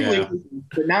 Unbelievably. Yeah.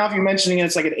 But now if you're mentioning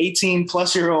it's like an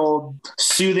 18-plus-year-old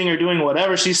soothing or doing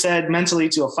whatever she said mentally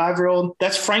to a 5-year-old,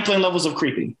 that's Franklin levels of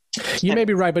creepy. You may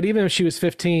be right, but even if she was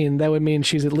 15, that would mean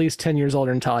she's at least 10 years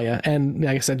older than Talia. And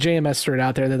like I said, JMS threw it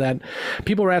out there that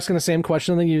people were asking the same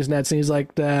question on the Usenets, and he's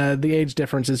like, the age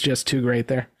difference is just too great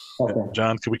there. Okay.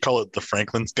 John, can we call it the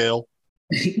Franklin scale?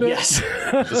 Yes.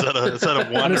 Is that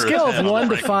a 1 on a scale of 1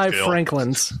 to 5 scale?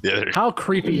 Franklins? Yeah, how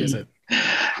creepy is it?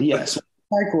 Yes.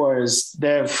 Psy-Corps,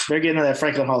 they're getting to that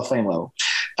Franklin Hall of Fame level.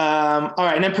 All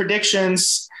right, and then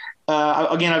predictions.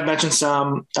 Again, I've mentioned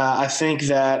some. I think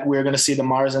that we're going to see the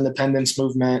Mars independence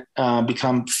movement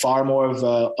become far more of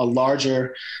a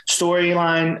larger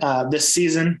storyline this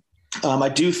season. I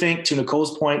do think, to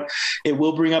Nicole's point, it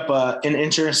will bring up an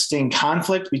interesting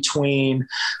conflict between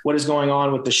what is going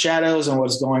on with the Shadows and what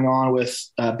is going on with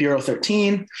Bureau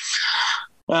 13.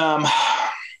 My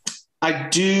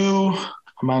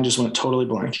mind just went totally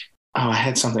blank. Oh, I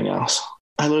had something else.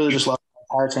 I literally just lost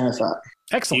my entire train of thought.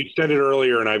 Excellent. You said it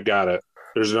earlier, and I've got it.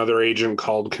 There's another agent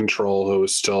called Control who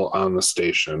is still on the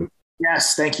station.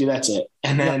 Yes, thank you. That's it.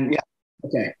 And then,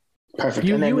 okay, perfect.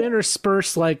 You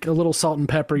intersperse like a little salt and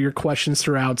pepper your questions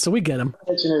throughout, so we get them.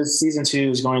 Season 2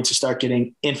 is going to start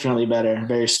getting infinitely better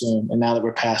very soon, and now that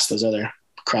we're past those other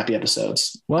crappy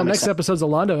episodes. Well, next episode's a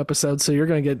Londo episode, so you're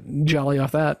going to get jolly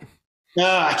off that. No,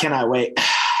 I cannot wait.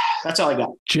 That's all I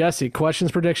got. Jessi,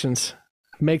 questions, predictions.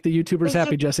 Make the YouTubers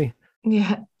happy, Jessi.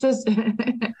 Yeah.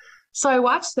 So I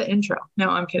watched the intro. No,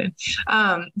 I'm kidding.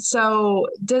 So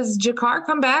does Jakar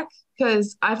come back?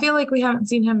 Because I feel like we haven't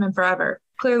seen him in forever.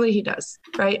 Clearly he does,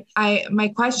 right?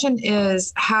 My question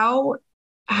is how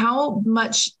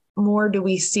much more do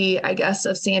we see, I guess,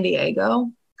 of San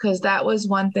Diego? because that was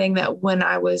one thing that when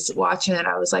I was watching it,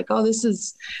 I was like, oh, this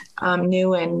is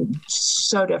new and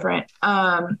so different.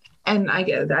 And I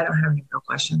don't have any real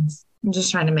questions. I'm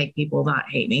just trying to make people not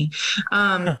hate me.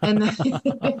 And then,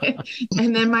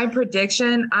 and then my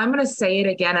prediction, I'm going to say it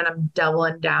again, and I'm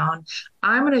doubling down.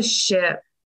 I'm going to ship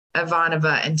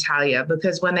Ivanova and Talia,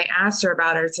 because when they asked her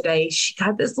about her today, she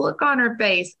got this look on her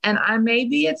face, and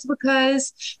maybe it's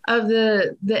because of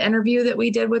the interview that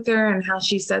we did with her and how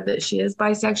she said that she is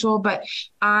bisexual. But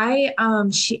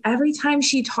she every time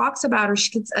she talks about her,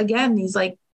 she gets again these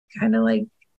like kind of like,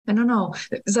 I don't know,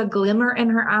 there's a glimmer in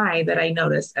her eye that I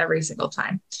notice every single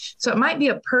time. So it might be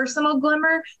a personal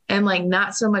glimmer and like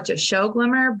not so much a show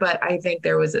glimmer, but I think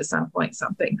there was at some point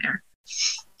something there.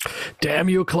 Damn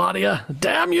you, Claudia.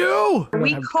 Damn you.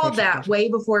 We called that way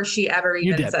before she ever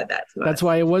even said that to us. That's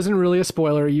why it wasn't really a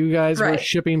spoiler. You guys were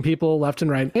shipping people left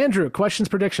and right. Andrew, questions,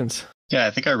 predictions? Yeah,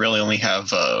 I think I really only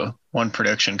have one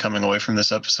prediction coming away from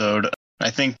this episode.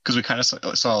 I think because we kind of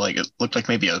saw like it looked like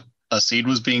maybe a seed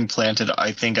was being planted.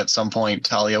 I think at some point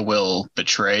Talia will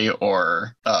betray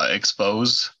or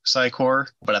expose Psychor,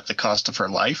 but at the cost of her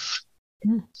life.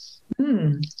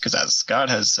 Because as Scott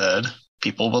has said,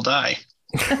 people will die.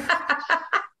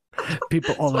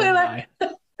 People will die.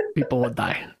 People will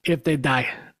die. If they die,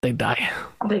 they die.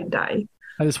 They die.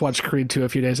 I just watched Creed 2 a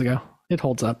few days ago. It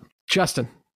holds up. Justin,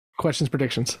 questions,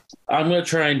 predictions? I'm going to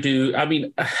try and do,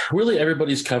 really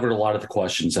everybody's covered a lot of the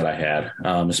questions that I had,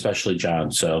 especially John.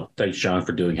 So thanks, John,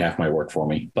 for doing half my work for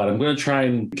me. But I'm going to try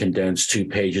and condense 2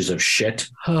 pages of shit.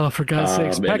 Oh, for God's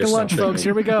sakes. Pack a lunch, folks.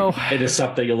 Here we go. It is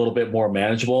something a little bit more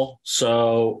manageable.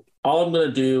 So all I'm going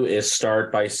to do is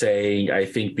start by saying I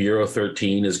think Bureau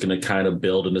 13 is going to kind of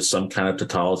build into some kind of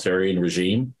totalitarian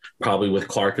regime, probably with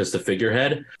Clark as the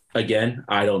figurehead. Again,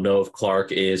 I don't know if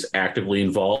Clark is actively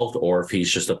involved or if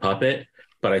he's just a puppet,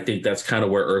 but I think that's kind of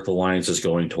where Earth Alliance is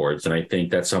going towards. And I think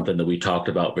that's something that we talked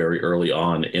about very early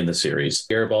on in the series.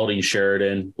 Garibaldi and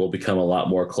Sheridan will become a lot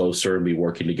more closer and be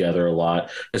working together a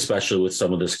lot, especially with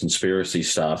some of this conspiracy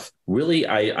stuff. Really,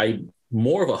 I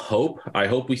more of a hope. I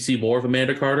hope we see more of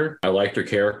Amanda Carter. I liked her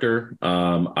character.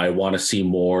 I want to see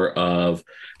more of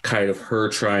kind of her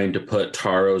trying to put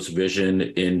Taro's vision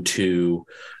into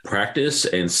practice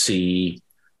and see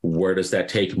where does that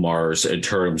take Mars in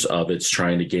terms of its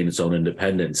trying to gain its own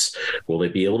independence. Will they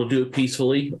be able to do it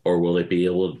peacefully, or will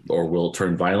it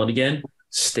turn violent again?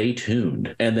 Stay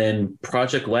tuned. And then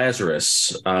Project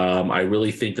Lazarus. I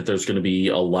really think that there's going to be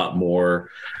a lot more.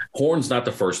 Horn's not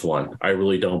the first one. I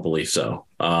really don't believe so.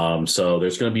 So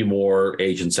there's going to be more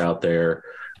agents out there.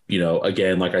 You know,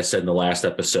 again, like I said in the last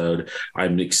episode,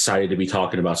 I'm excited to be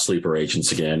talking about sleeper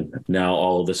agents again. Now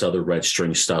all of this other red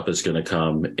string stuff is going to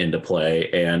come into play.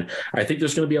 And I think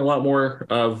there's going to be a lot more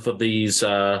of these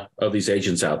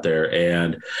agents out there.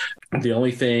 And the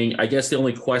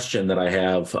only question that I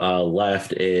have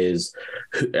left is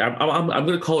I'm going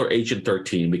to call her Agent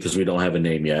 13 because we don't have a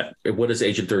name yet. What is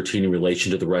Agent 13 in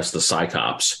relation to the rest of the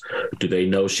Psychops? Do they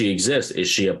know she exists? Is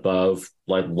she above,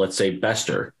 like, let's say,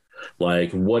 Bester?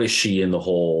 Like, what is she in the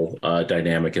whole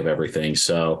dynamic of everything?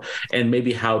 So, and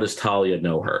maybe how does Talia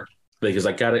know her? Because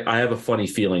I have a funny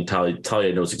feeling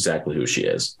Talia knows exactly who she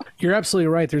is. You're absolutely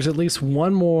right. There's at least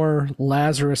one more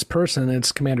Lazarus person.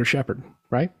 It's Commander Shepard,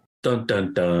 right? Dun,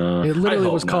 dun, dun. It literally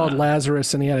was called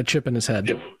Lazarus, and he had a chip in his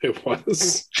head. It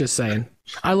was. Just saying.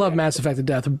 I love Mass Effect to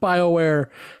death. BioWare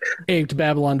aped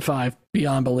Babylon 5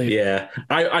 beyond belief. Yeah,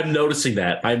 I'm noticing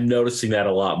that. I'm noticing that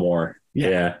a lot more.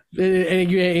 Yeah.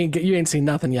 And you ain't seen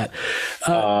nothing yet.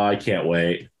 I can't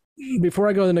wait. Before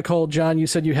I go to Nicole, John, you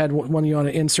said you had one you want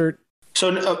to insert. So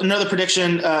another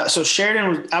prediction. So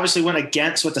Sheridan obviously went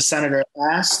against what the senator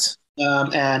asked.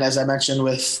 And as I mentioned,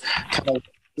 with kind of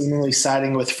seemingly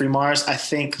siding with Free Mars, I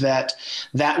think that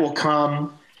will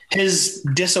come. His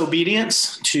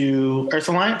disobedience to Earth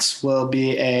Alliance will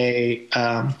be a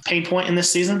pain point in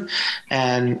this season,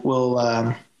 and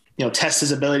will test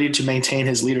his ability to maintain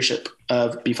his leadership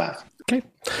of B5. Okay.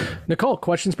 Nicole,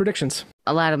 questions, predictions?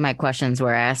 A lot of my questions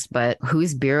were asked, but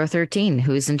who's Bureau 13?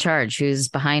 Who's in charge? Who's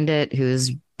behind it?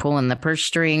 Who's pulling the purse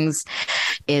strings?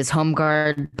 Is Home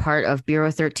Guard part of Bureau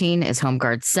 13? Is Home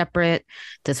Guard separate?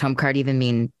 Does Home Guard even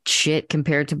mean shit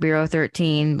compared to Bureau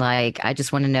 13? Like, I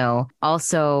just want to know.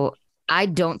 Also, I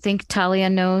don't think Talia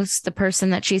knows the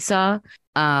person that she saw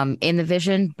in the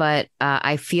vision, but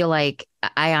I feel like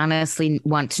I honestly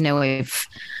want to know if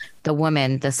the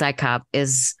woman, the Psychop,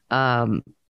 is a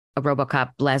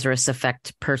RoboCop Lazarus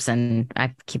effect person.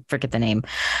 I forget the name.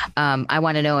 I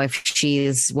want to know if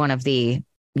she's one of the,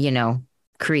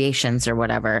 creations or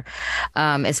whatever.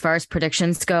 As far as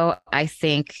predictions go, I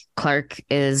think Clark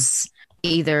is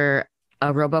either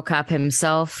a RoboCop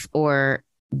himself or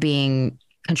being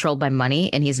controlled by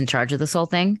money, and he's in charge of this whole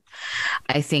thing.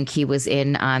 I think he was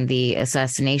in on the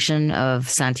assassination of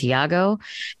Santiago,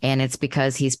 and it's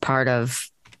because he's part of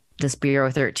this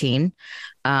Bureau 13.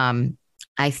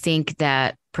 I think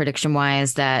that prediction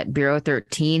wise that Bureau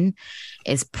 13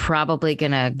 is probably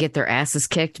going to get their asses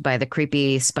kicked by the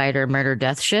creepy spider murder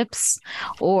death ships,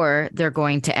 or they're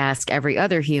going to ask every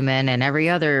other human and every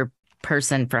other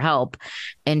person for help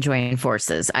and join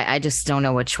forces. I just don't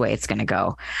know which way it's going to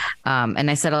go.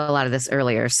 And I said a lot of this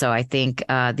earlier. So I think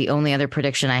the only other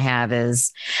prediction I have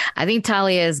is I think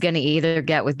Talia is going to either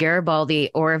get with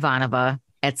Garibaldi or Ivanova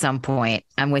at some point.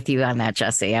 I'm with you on that,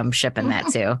 Jessi. I'm shipping that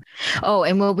too. Oh,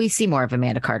 and will we see more of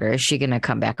Amanda Carter? Is she going to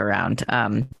come back around?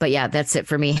 But yeah, that's it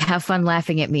for me. Have fun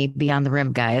laughing at me Beyond the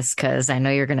Rim, guys, because I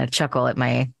know you're going to chuckle at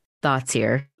my thoughts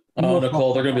here. Oh,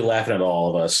 Nicole, they're going to be laughing at all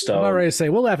of us. So I'm already say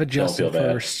we'll laugh at Justin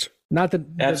first. Not that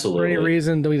absolutely for any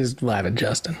reason. We just laugh at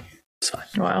Justin. It's fine.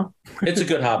 Wow, it's a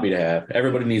good hobby to have.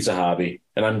 Everybody needs a hobby,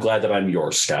 and I'm glad that I'm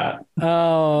yours, Scott.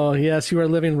 Oh yes, you are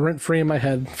living rent free in my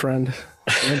head, friend.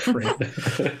 Rent free.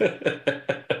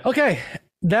 Okay,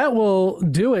 that will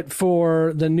do it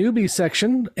for the newbie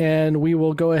section, and we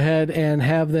will go ahead and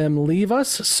have them leave us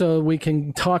so we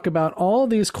can talk about all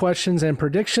these questions and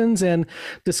predictions and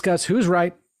discuss who's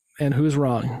right and who's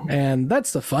wrong. And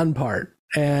that's the fun part.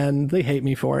 And they hate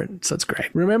me for it, so it's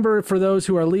great. Remember, for those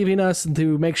who are leaving us,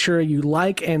 to make sure you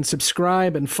like and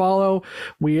subscribe and follow.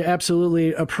 We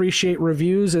absolutely appreciate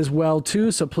reviews as well,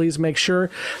 too. So please make sure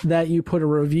that you put a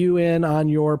review in on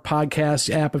your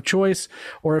podcast app of choice.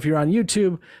 Or if you're on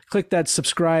YouTube, click that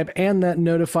subscribe and that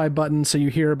notify button so you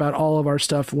hear about all of our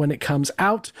stuff when it comes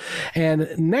out. And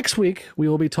next week, we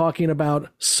will be talking about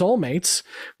soulmates,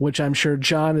 which I'm sure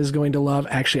John is going to love.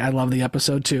 Actually, I love the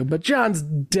episode, too. But John's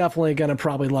definitely going to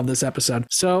probably love this episode.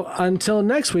 So until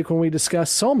next week when we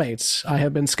discuss soulmates, I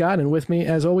have been Scott, and with me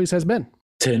as always has been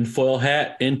Tinfoil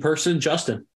Hat in person,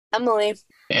 Justin, Emily,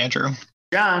 Andrew,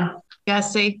 John,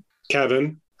 Jessi,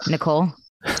 Kevin, Nicole.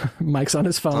 Mike's on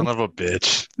his phone. Son of a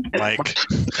bitch, Mike.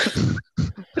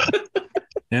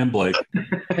 And Blake.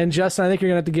 And Justin, I think you're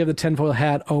gonna have to give the tinfoil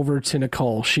hat over to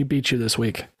Nicole. She beat you this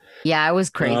week. Yeah, I was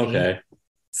crazy. Okay.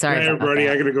 Sorry. Hey, everybody,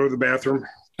 I got to go to the bathroom.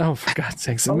 Oh, for God's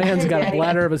sakes. The man's got a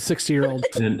bladder of a 60-year-old.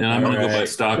 And I'm going to go buy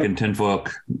stock in tinfoil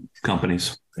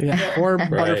companies. Yeah, or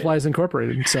Butterflies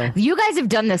Incorporated. So you guys have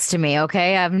done this to me,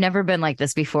 okay? I've never been like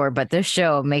this before, but this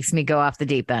show makes me go off the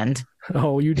deep end.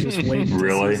 Oh, you just wait.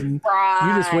 Really? You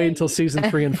just wait until season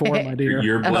 3 and 4, my dear.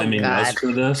 You're blaming us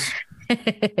for this?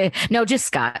 No, just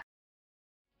Scott.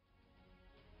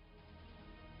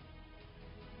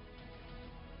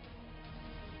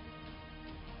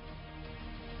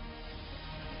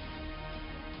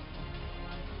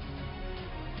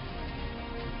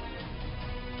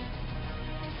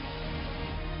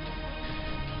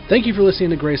 Thank you for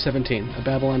listening to Grey 17, a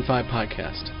Babylon 5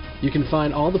 podcast. You can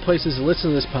find all the places to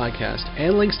listen to this podcast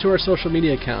and links to our social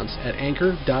media accounts at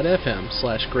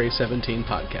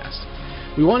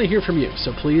anchor.fm/Grey17podcast. We want to hear from you,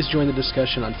 so please join the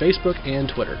discussion on Facebook and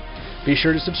Twitter. Be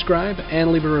sure to subscribe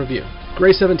and leave a review.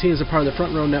 Grey 17 is a part of the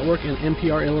Front Row Network and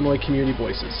NPR Illinois Community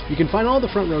Voices. You can find all the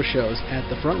Front Row shows at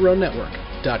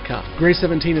thefrontrownetwork.com. Grey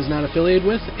 17 is not affiliated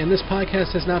with, and this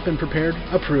podcast has not been prepared,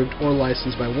 approved, or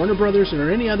licensed by Warner Brothers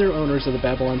or any other owners of the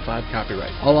Babylon 5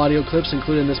 copyright. All audio clips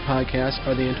included in this podcast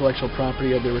are the intellectual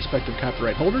property of their respective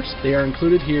copyright holders. They are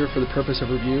included here for the purpose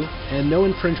of review, and no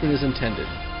infringement is intended.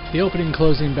 The opening and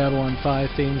closing Babylon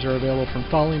 5 themes are available from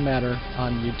Falling Matter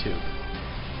on YouTube.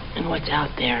 And what's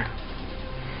out there?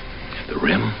 The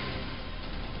rim,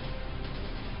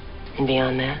 And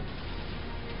beyond that?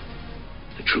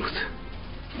 the truth.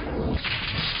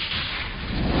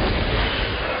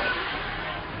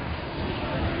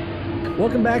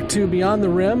 Welcome back to Beyond the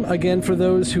Rim. Again, for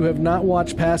those who have not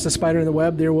watched past The Spider in the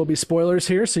Web, there will be spoilers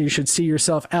here, so you should see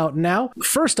yourself out now.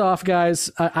 First off, guys,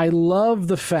 I love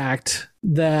the fact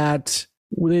that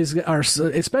these are,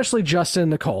 especially Justin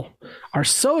and Nicole, are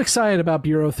so excited about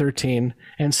Bureau 13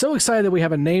 and so excited that we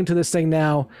have a name to this thing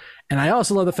now. And I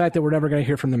also love the fact that we're never going to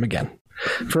hear from them again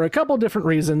for a couple different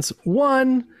reasons.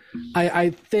 One,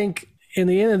 I think in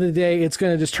the end of the day, it's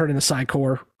going to just turn into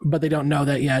Psy-Corps, but they don't know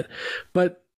that yet.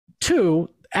 But two,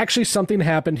 actually something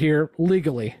happened here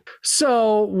legally.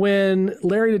 So when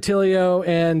Larry DiTilio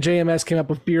and JMS came up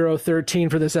with Bureau 13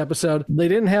 for this episode, they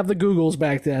didn't have the Googles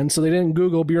back then, so they didn't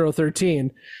Google Bureau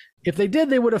 13. If they did,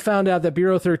 they would have found out that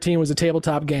Bureau 13 was a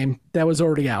tabletop game that was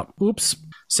already out. Oops.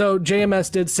 So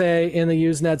JMS did say in the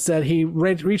Usenets that he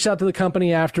reached out to the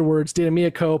company afterwards, did a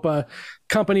mea culpa.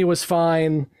 Company was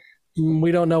fine.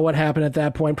 We don't know what happened at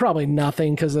that point. Probably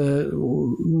nothing, because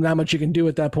not much you can do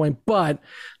at that point. But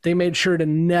they made sure to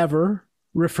never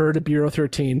refer to Bureau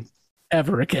 13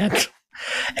 ever again.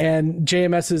 And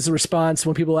JMS's response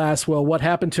when people ask, well, what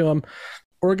happened to him?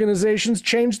 Organizations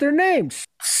changed their names.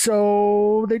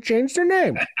 So they changed their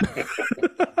name.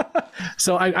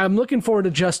 So I'm looking forward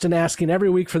to Justin asking every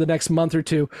week for the next month or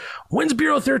two, when's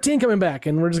Bureau 13 coming back?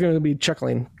 And we're just going to be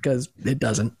chuckling because it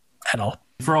doesn't at all.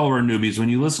 For all of our newbies, when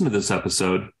you listen to this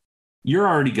episode, you're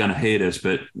already going to hate us,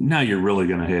 but now you're really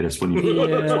going to hate us when you.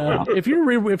 Yeah. If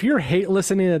you're hate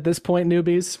listening at this point,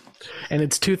 newbies, and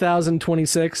it's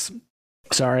 2026,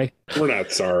 sorry. We're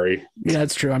not sorry. Yeah,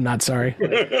 that's true. I'm not sorry.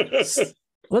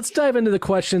 Let's dive into the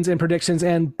questions and predictions.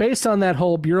 And based on that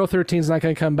whole Bureau 13 is not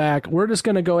going to come back, we're just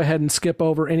going to go ahead and skip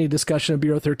over any discussion of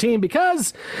Bureau 13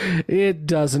 because it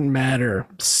doesn't matter.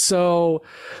 So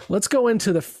let's go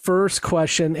into the first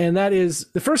question. And that is,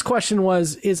 the first question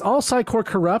was, is all Psi-Corps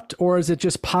corrupt, or is it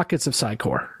just pockets of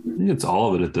Psi-Corps? I think it's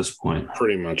all of it at this point.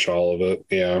 Pretty much all of it,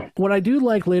 yeah. What I do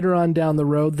like later on down the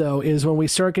road, though, is when we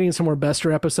start getting some more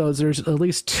Bester episodes, there's at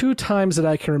least 2 times that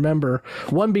I can remember,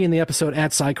 one being the episode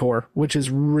at Psi-Corps, which is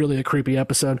really a creepy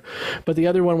episode, but the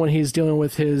other one when he's dealing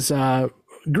with his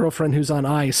girlfriend who's on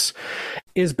ice,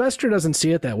 is Bester doesn't see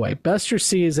it that way. Bester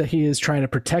sees that he is trying to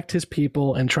protect his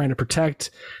people and trying to protect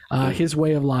his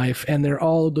way of life, and they're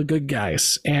all the good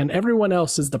guys, and everyone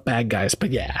else is the bad guys.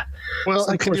 But yeah. Well,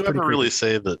 and can you ever really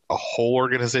say that a whole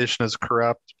organization is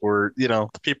corrupt, or, you know,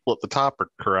 the people at the top are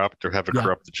corrupt or have a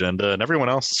corrupt agenda, and everyone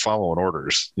else is following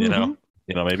orders, you know?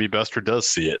 You know, maybe Bester does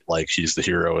see it like he's the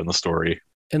hero in the story.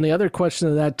 And the other question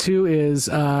of that, too, is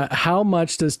how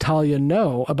much does Talia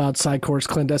know about Psi-Corps'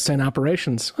 clandestine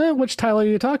operations? Well, which Talia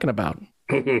are you talking about?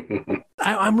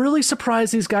 I'm really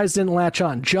surprised these guys didn't latch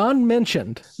on. John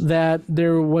mentioned that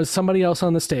there was somebody else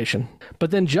on the station,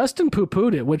 but then Justin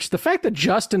poo-pooed it, which the fact that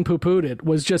Justin pooed it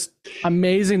was just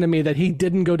amazing to me that he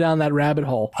didn't go down that rabbit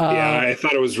hole. Yeah, I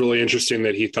thought it was really interesting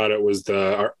that he thought it was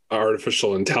the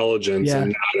artificial intelligence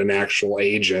and not an actual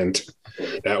agent.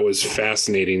 That was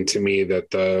fascinating to me,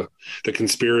 that the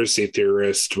conspiracy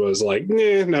theorist was like,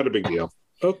 nah, not a big deal.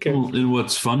 Okay. Well, and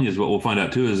what's funny is what we'll find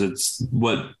out too is it's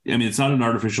not an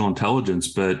artificial intelligence,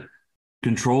 but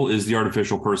Control is the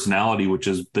artificial personality, which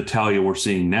is the Talia we're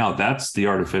seeing now. That's the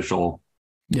artificial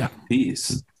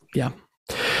piece. Yeah.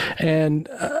 And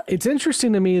it's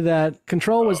interesting to me that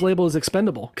Control was labeled as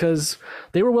expendable because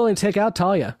they were willing to take out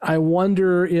Talia. I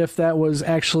wonder if that was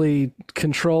actually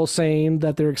Control saying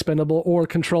that they're expendable, or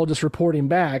Control just reporting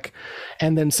back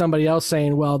and then somebody else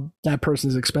saying, well, that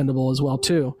person's expendable as well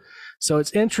too. So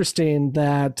it's interesting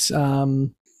that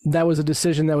that was a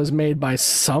decision that was made by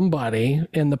somebody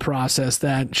in the process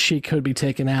that she could be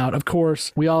taken out. Of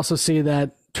course, we also see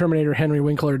that Terminator Henry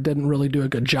Winkler didn't really do a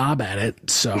good job at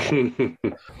it. So,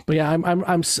 but yeah,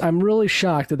 I'm really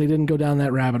shocked that they didn't go down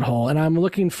that rabbit hole, and I'm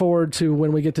looking forward to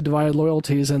when we get to Divided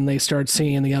Loyalties and they start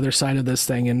seeing the other side of this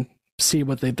thing and see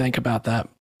what they think about that.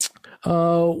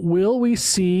 Will we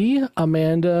see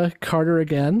Amanda Carter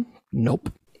again?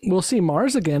 Nope. We'll see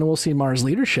Mars again. We'll see Mars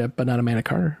leadership, but not Amanda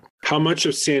Carter. How much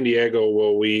of San Diego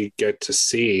will we get to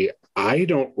see? I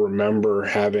don't remember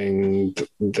having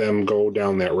them go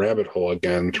down that rabbit hole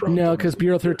again. No, because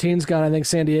Bureau 13's gone. I think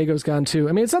San Diego's gone too.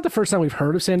 I mean, it's not the first time we've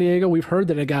heard of San Diego. We've heard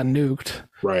that it got nuked.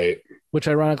 Right. Which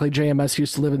ironically, JMS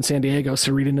used to live in San Diego,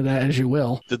 so read into that as you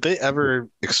will. Did they ever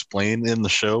explain in the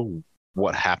show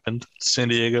what happened to San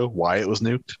Diego, why it was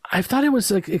nuked? I thought it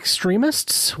was like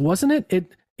extremists, wasn't it?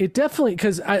 It definitely,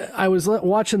 because I was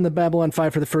watching the Babylon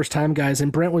 5 for the first time, guys,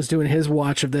 and Brent was doing his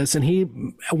watch of this, and he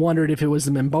wondered if it was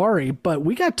the Minbari, but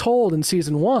we got told in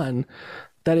season 1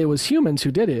 that it was humans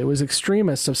who did it. It was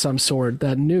extremists of some sort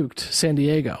that nuked San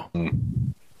Diego.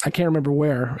 I can't remember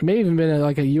where. It may have even been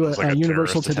like a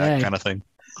Universal Today kind of thing.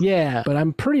 Yeah, but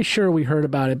I'm pretty sure we heard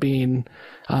about it being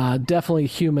definitely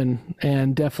human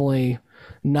and definitely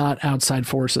not outside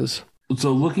forces.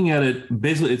 So looking at it,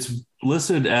 basically it's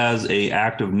listed as a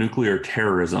act of nuclear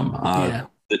terrorism that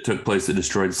took place that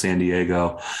destroyed San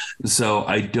Diego. So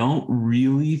I don't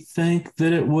really think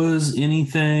that it was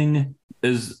anything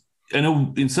as I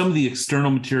know in some of the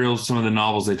external materials, some of the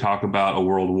novels, they talk about a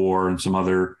world war and some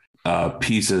other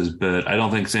pieces, but I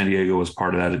don't think San Diego was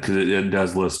part of that because it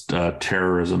does list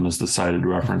terrorism as the cited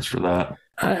reference for that.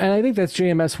 And I think that's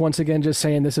JMS once again just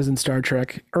saying this isn't Star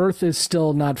Trek. Earth is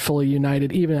still not fully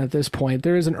united, even at this point.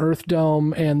 There is an Earth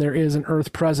Dome and there is an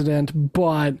Earth President,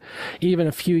 but even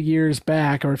a few years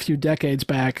back or a few decades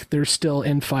back, there's still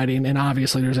infighting, and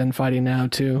obviously there's infighting now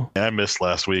too. I missed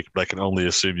last week, but I can only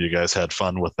assume you guys had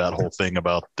fun with that whole thing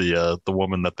about the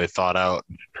woman that they thought out,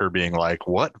 her being like,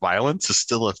 "What? Violence is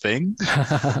still a thing?"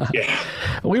 Yeah,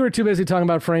 we were too busy talking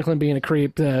about Franklin being a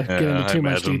creep to get into too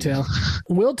much detail.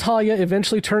 Will Talia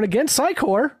eventually turn against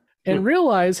Psychor and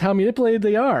realize how manipulated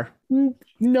they are?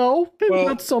 No,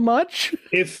 not so much.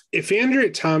 If Andrea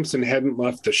Thompson hadn't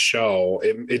left the show,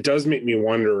 it does make me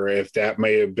wonder if that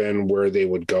may have been where they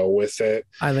would go with it.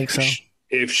 I think so.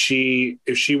 If she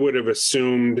would have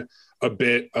assumed a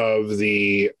bit of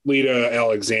the Lita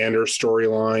Alexander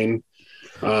storyline,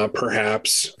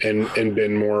 perhaps, and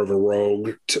been more of a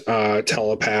rogue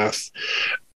telepath.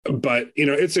 But,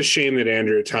 it's a shame that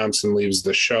Andrea Thompson leaves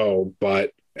the show,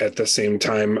 but at the same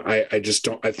time, I just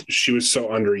don't, she was so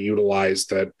underutilized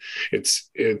that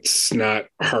it's not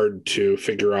hard to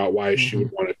figure out why she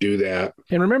would want to do that.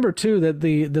 And remember too, that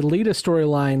the Lita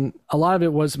storyline, a lot of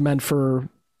it was meant for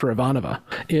Ivanova.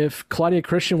 If Claudia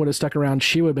Christian would have stuck around,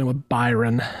 she would have been with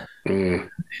Byron.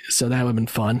 So that would have been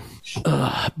fun.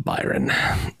 Byron.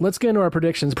 Let's get into our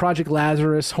predictions. Project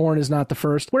Lazarus. Horn is not the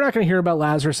first. We're not going to hear about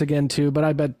Lazarus again too, but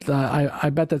I bet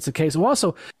that's the case. Well,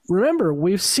 also, remember,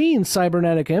 we've seen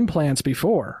cybernetic implants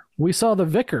before. We saw the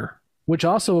Vicar, which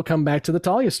also will come back to the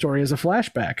Talia story as a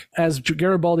flashback. As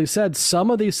Garibaldi said, some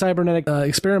of these cybernetic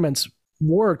experiments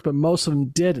worked, but most of them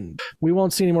didn't. We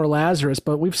won't see any more Lazarus,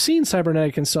 but we've seen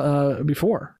cybernetic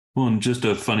before. Well, and just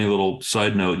a funny little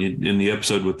side note, in the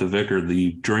episode with the Vicar,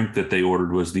 the drink that they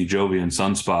ordered was the Jovian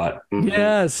Sunspot.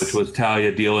 Yes. Which was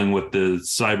Talia dealing with the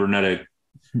cybernetic,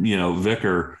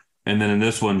 Vicar. And then in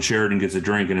this one, Sheridan gets a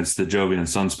drink and it's the Jovian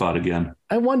Sunspot again.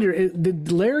 I wonder,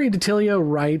 did Larry DiTilio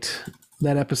write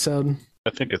that episode? I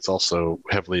think it's also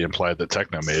heavily implied that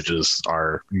technomages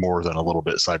are more than a little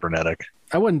bit cybernetic.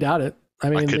 I wouldn't doubt it. I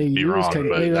mean, could be wrong,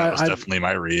 but that was definitely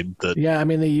my read.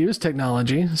 They use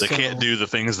technology. They can't do the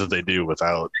things that they do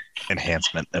without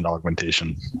enhancement and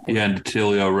augmentation. Yeah, and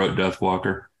DiTilio wrote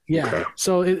Deathwalker. Yeah, okay.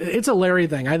 So it's a Larry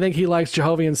thing. I think he likes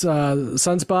Jehovian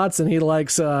sunspots and he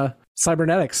likes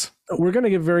cybernetics. We're going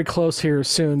to get very close here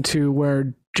soon to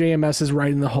where JMS is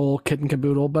writing the whole kit and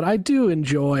caboodle, but I do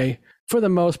enjoy, for the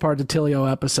most part, the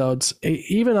DiTilio episodes.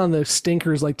 Even on the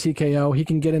stinkers like TKO, he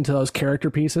can get into those character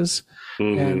pieces,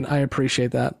 and I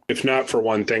appreciate that. If not for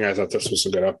one thing, I thought this was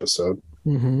a good episode.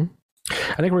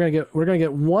 I think we're gonna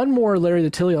get one more Larry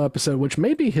DiTilio episode, which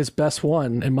may be his best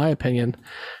one, in my opinion,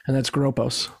 and that's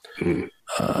Gropos.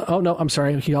 Oh no, I'm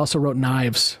sorry. He also wrote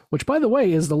Knives, which, by the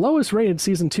way, is the lowest rated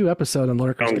season 2 episode on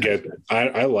Lurkers.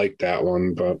 I like that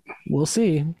one, but we'll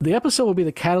see. The episode will be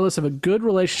the catalyst of a good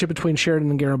relationship between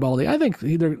Sheridan and Garibaldi. I think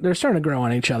they're starting to grow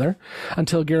on each other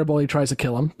until Garibaldi tries to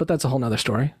kill him, but that's a whole nother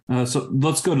story. So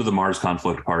let's go to the Mars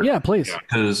conflict part. Yeah, please.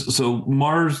 Because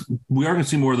Mars, we are going to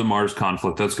see more of the Mars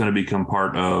conflict. That's going to become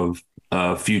part of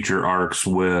future arcs,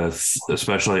 with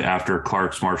especially after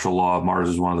Clark's martial law. Mars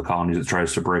is one of the colonies that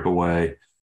tries to break away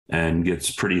and gets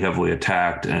pretty heavily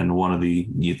attacked. And one of the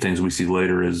things we see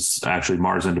later is actually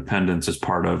Mars independence as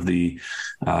part of the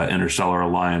Interstellar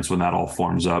Alliance when that all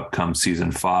forms up come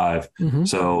season 5.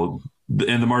 So,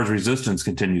 and the Mars resistance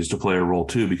continues to play a role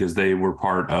too, because they were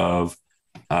part of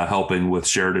helping with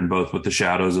Sheridan, both with the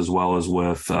Shadows as well as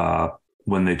with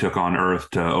when they took on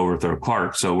Earth to overthrow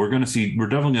Clark. So we're definitely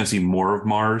going to see more of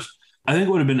Mars. I think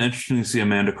it would have been interesting to see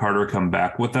Amanda Carter come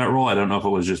back with that role. I don't know if it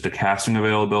was just a casting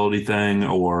availability thing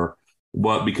or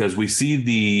what, because we see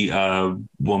the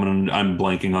woman, I'm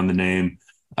blanking on the name,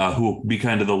 who will be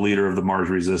kind of the leader of the Mars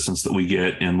resistance that we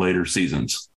get in later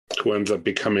seasons. Who ends up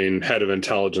becoming head of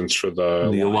intelligence for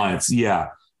the Alliance. Yeah.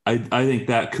 I think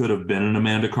that could have been an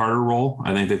Amanda Carter role.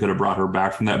 I think they could have brought her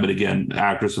back from that. But again,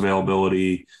 actress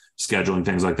availability, scheduling,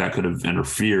 things like that could have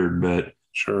interfered. But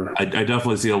sure, I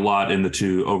definitely see a lot in the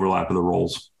two overlap of the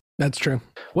roles. That's true.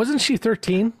 Wasn't she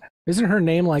 13? Isn't her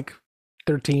name like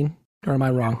 13? Or am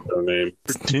I wrong? Her name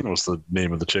 13 was the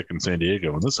name of the chick in San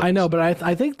Diego. In this episode. I know, but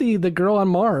I think the girl on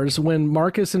Mars, when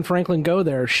Marcus and Franklin go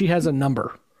there, she has a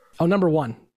number. Oh, number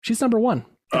 1. She's number 1.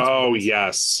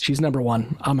 Yes. She's number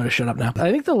 1. I'm going to shut up now.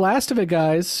 I think the last of it,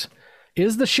 guys,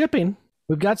 is the shipping.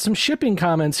 We've got some shipping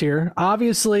comments here.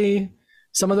 Obviously,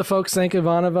 some of the folks think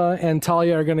Ivanova and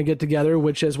Talia are going to get together,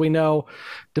 which, as we know,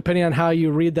 depending on how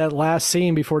you read that last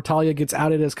scene before Talia gets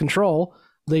outed as Control,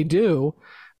 they do.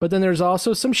 But then there's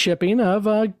also some shipping of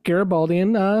Garibaldi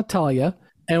and Talia,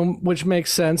 and which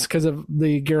makes sense because of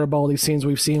the Garibaldi scenes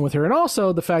we've seen with her, and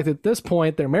also the fact that at this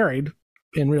point they're married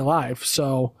in real life.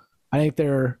 So I think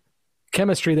their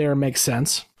chemistry there makes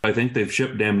sense. I think they've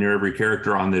shipped damn near every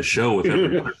character on this show with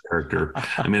every other character.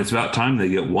 I mean, it's about time they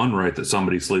get one right that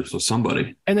somebody sleeps with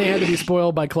somebody. And they had to be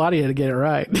spoiled by Claudia to get it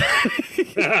right.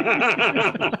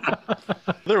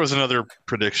 There was another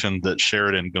prediction that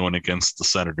Sheridan going against the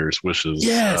Senator's wishes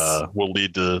will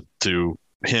lead to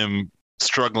him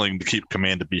struggling to keep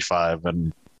command of B5.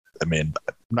 And I mean,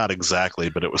 not exactly,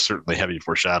 but it was certainly heavy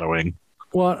foreshadowing.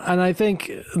 Well, and I think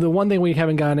the one thing we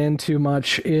haven't gotten into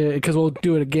much, because we'll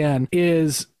do it again,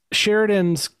 is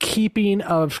Sheridan's keeping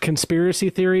of conspiracy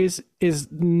theories is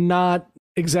not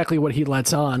exactly what he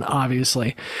lets on,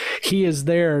 obviously. He is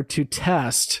there to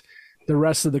test the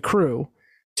rest of the crew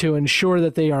to ensure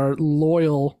that they are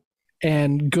loyal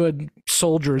and good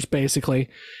soldiers, basically.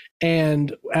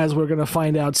 And as we're going to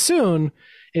find out soon,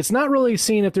 it's not really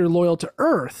seeing if they're loyal to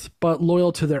Earth, but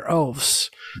loyal to their oaths.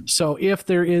 So if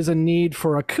there is a need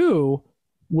for a coup,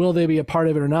 will they be a part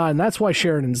of it or not? And that's why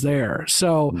Sheridan's there.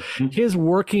 So his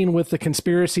working with the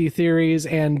conspiracy theories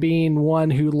and being one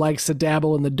who likes to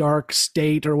dabble in the dark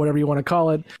state or whatever you want to call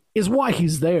it is why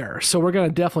he's there. So we're going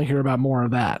to definitely hear about more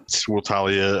of that. Will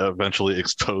Talia eventually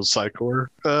expose Psychor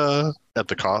at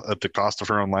the cost of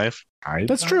her own life?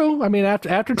 That's true. I mean,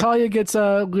 after Talia gets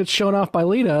shown off by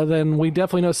Lita, then we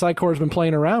definitely know Psychor's been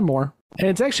playing around more. And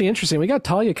it's actually interesting. We got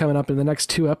Talia coming up in the next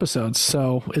 2 episodes.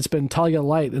 So it's been Talia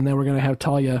Light, and then we're going to have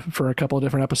Talia for a couple of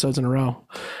different episodes in a row.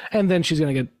 And then she's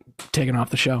going to get taken off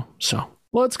the show. So,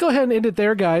 well, let's go ahead and end it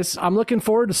there, guys. I'm looking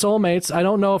forward to Soulmates. I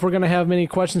don't know if we're going to have many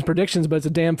questions, predictions, but it's a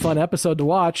damn fun episode to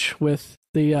watch with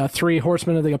the 3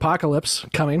 horsemen of the apocalypse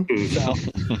coming. So.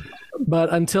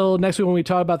 But until next week when we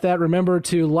talk about that, remember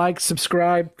to like,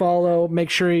 subscribe, follow.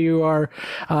 Make sure you are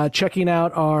checking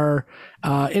out our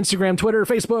Instagram, Twitter,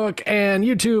 Facebook, and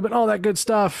YouTube and all that good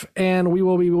stuff. And we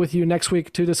will be with you next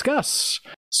week to discuss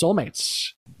Soulmates.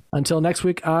 Until next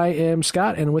week, I am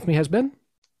Scott, and with me has been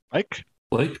Mike,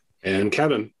 Blake, and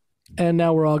Kevin. And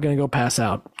now we're all going to go pass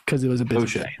out because it was a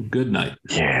busy day. Good night.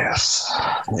 Yes.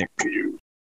 Thank you.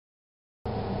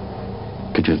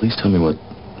 Could you at least tell me what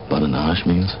badinage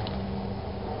means?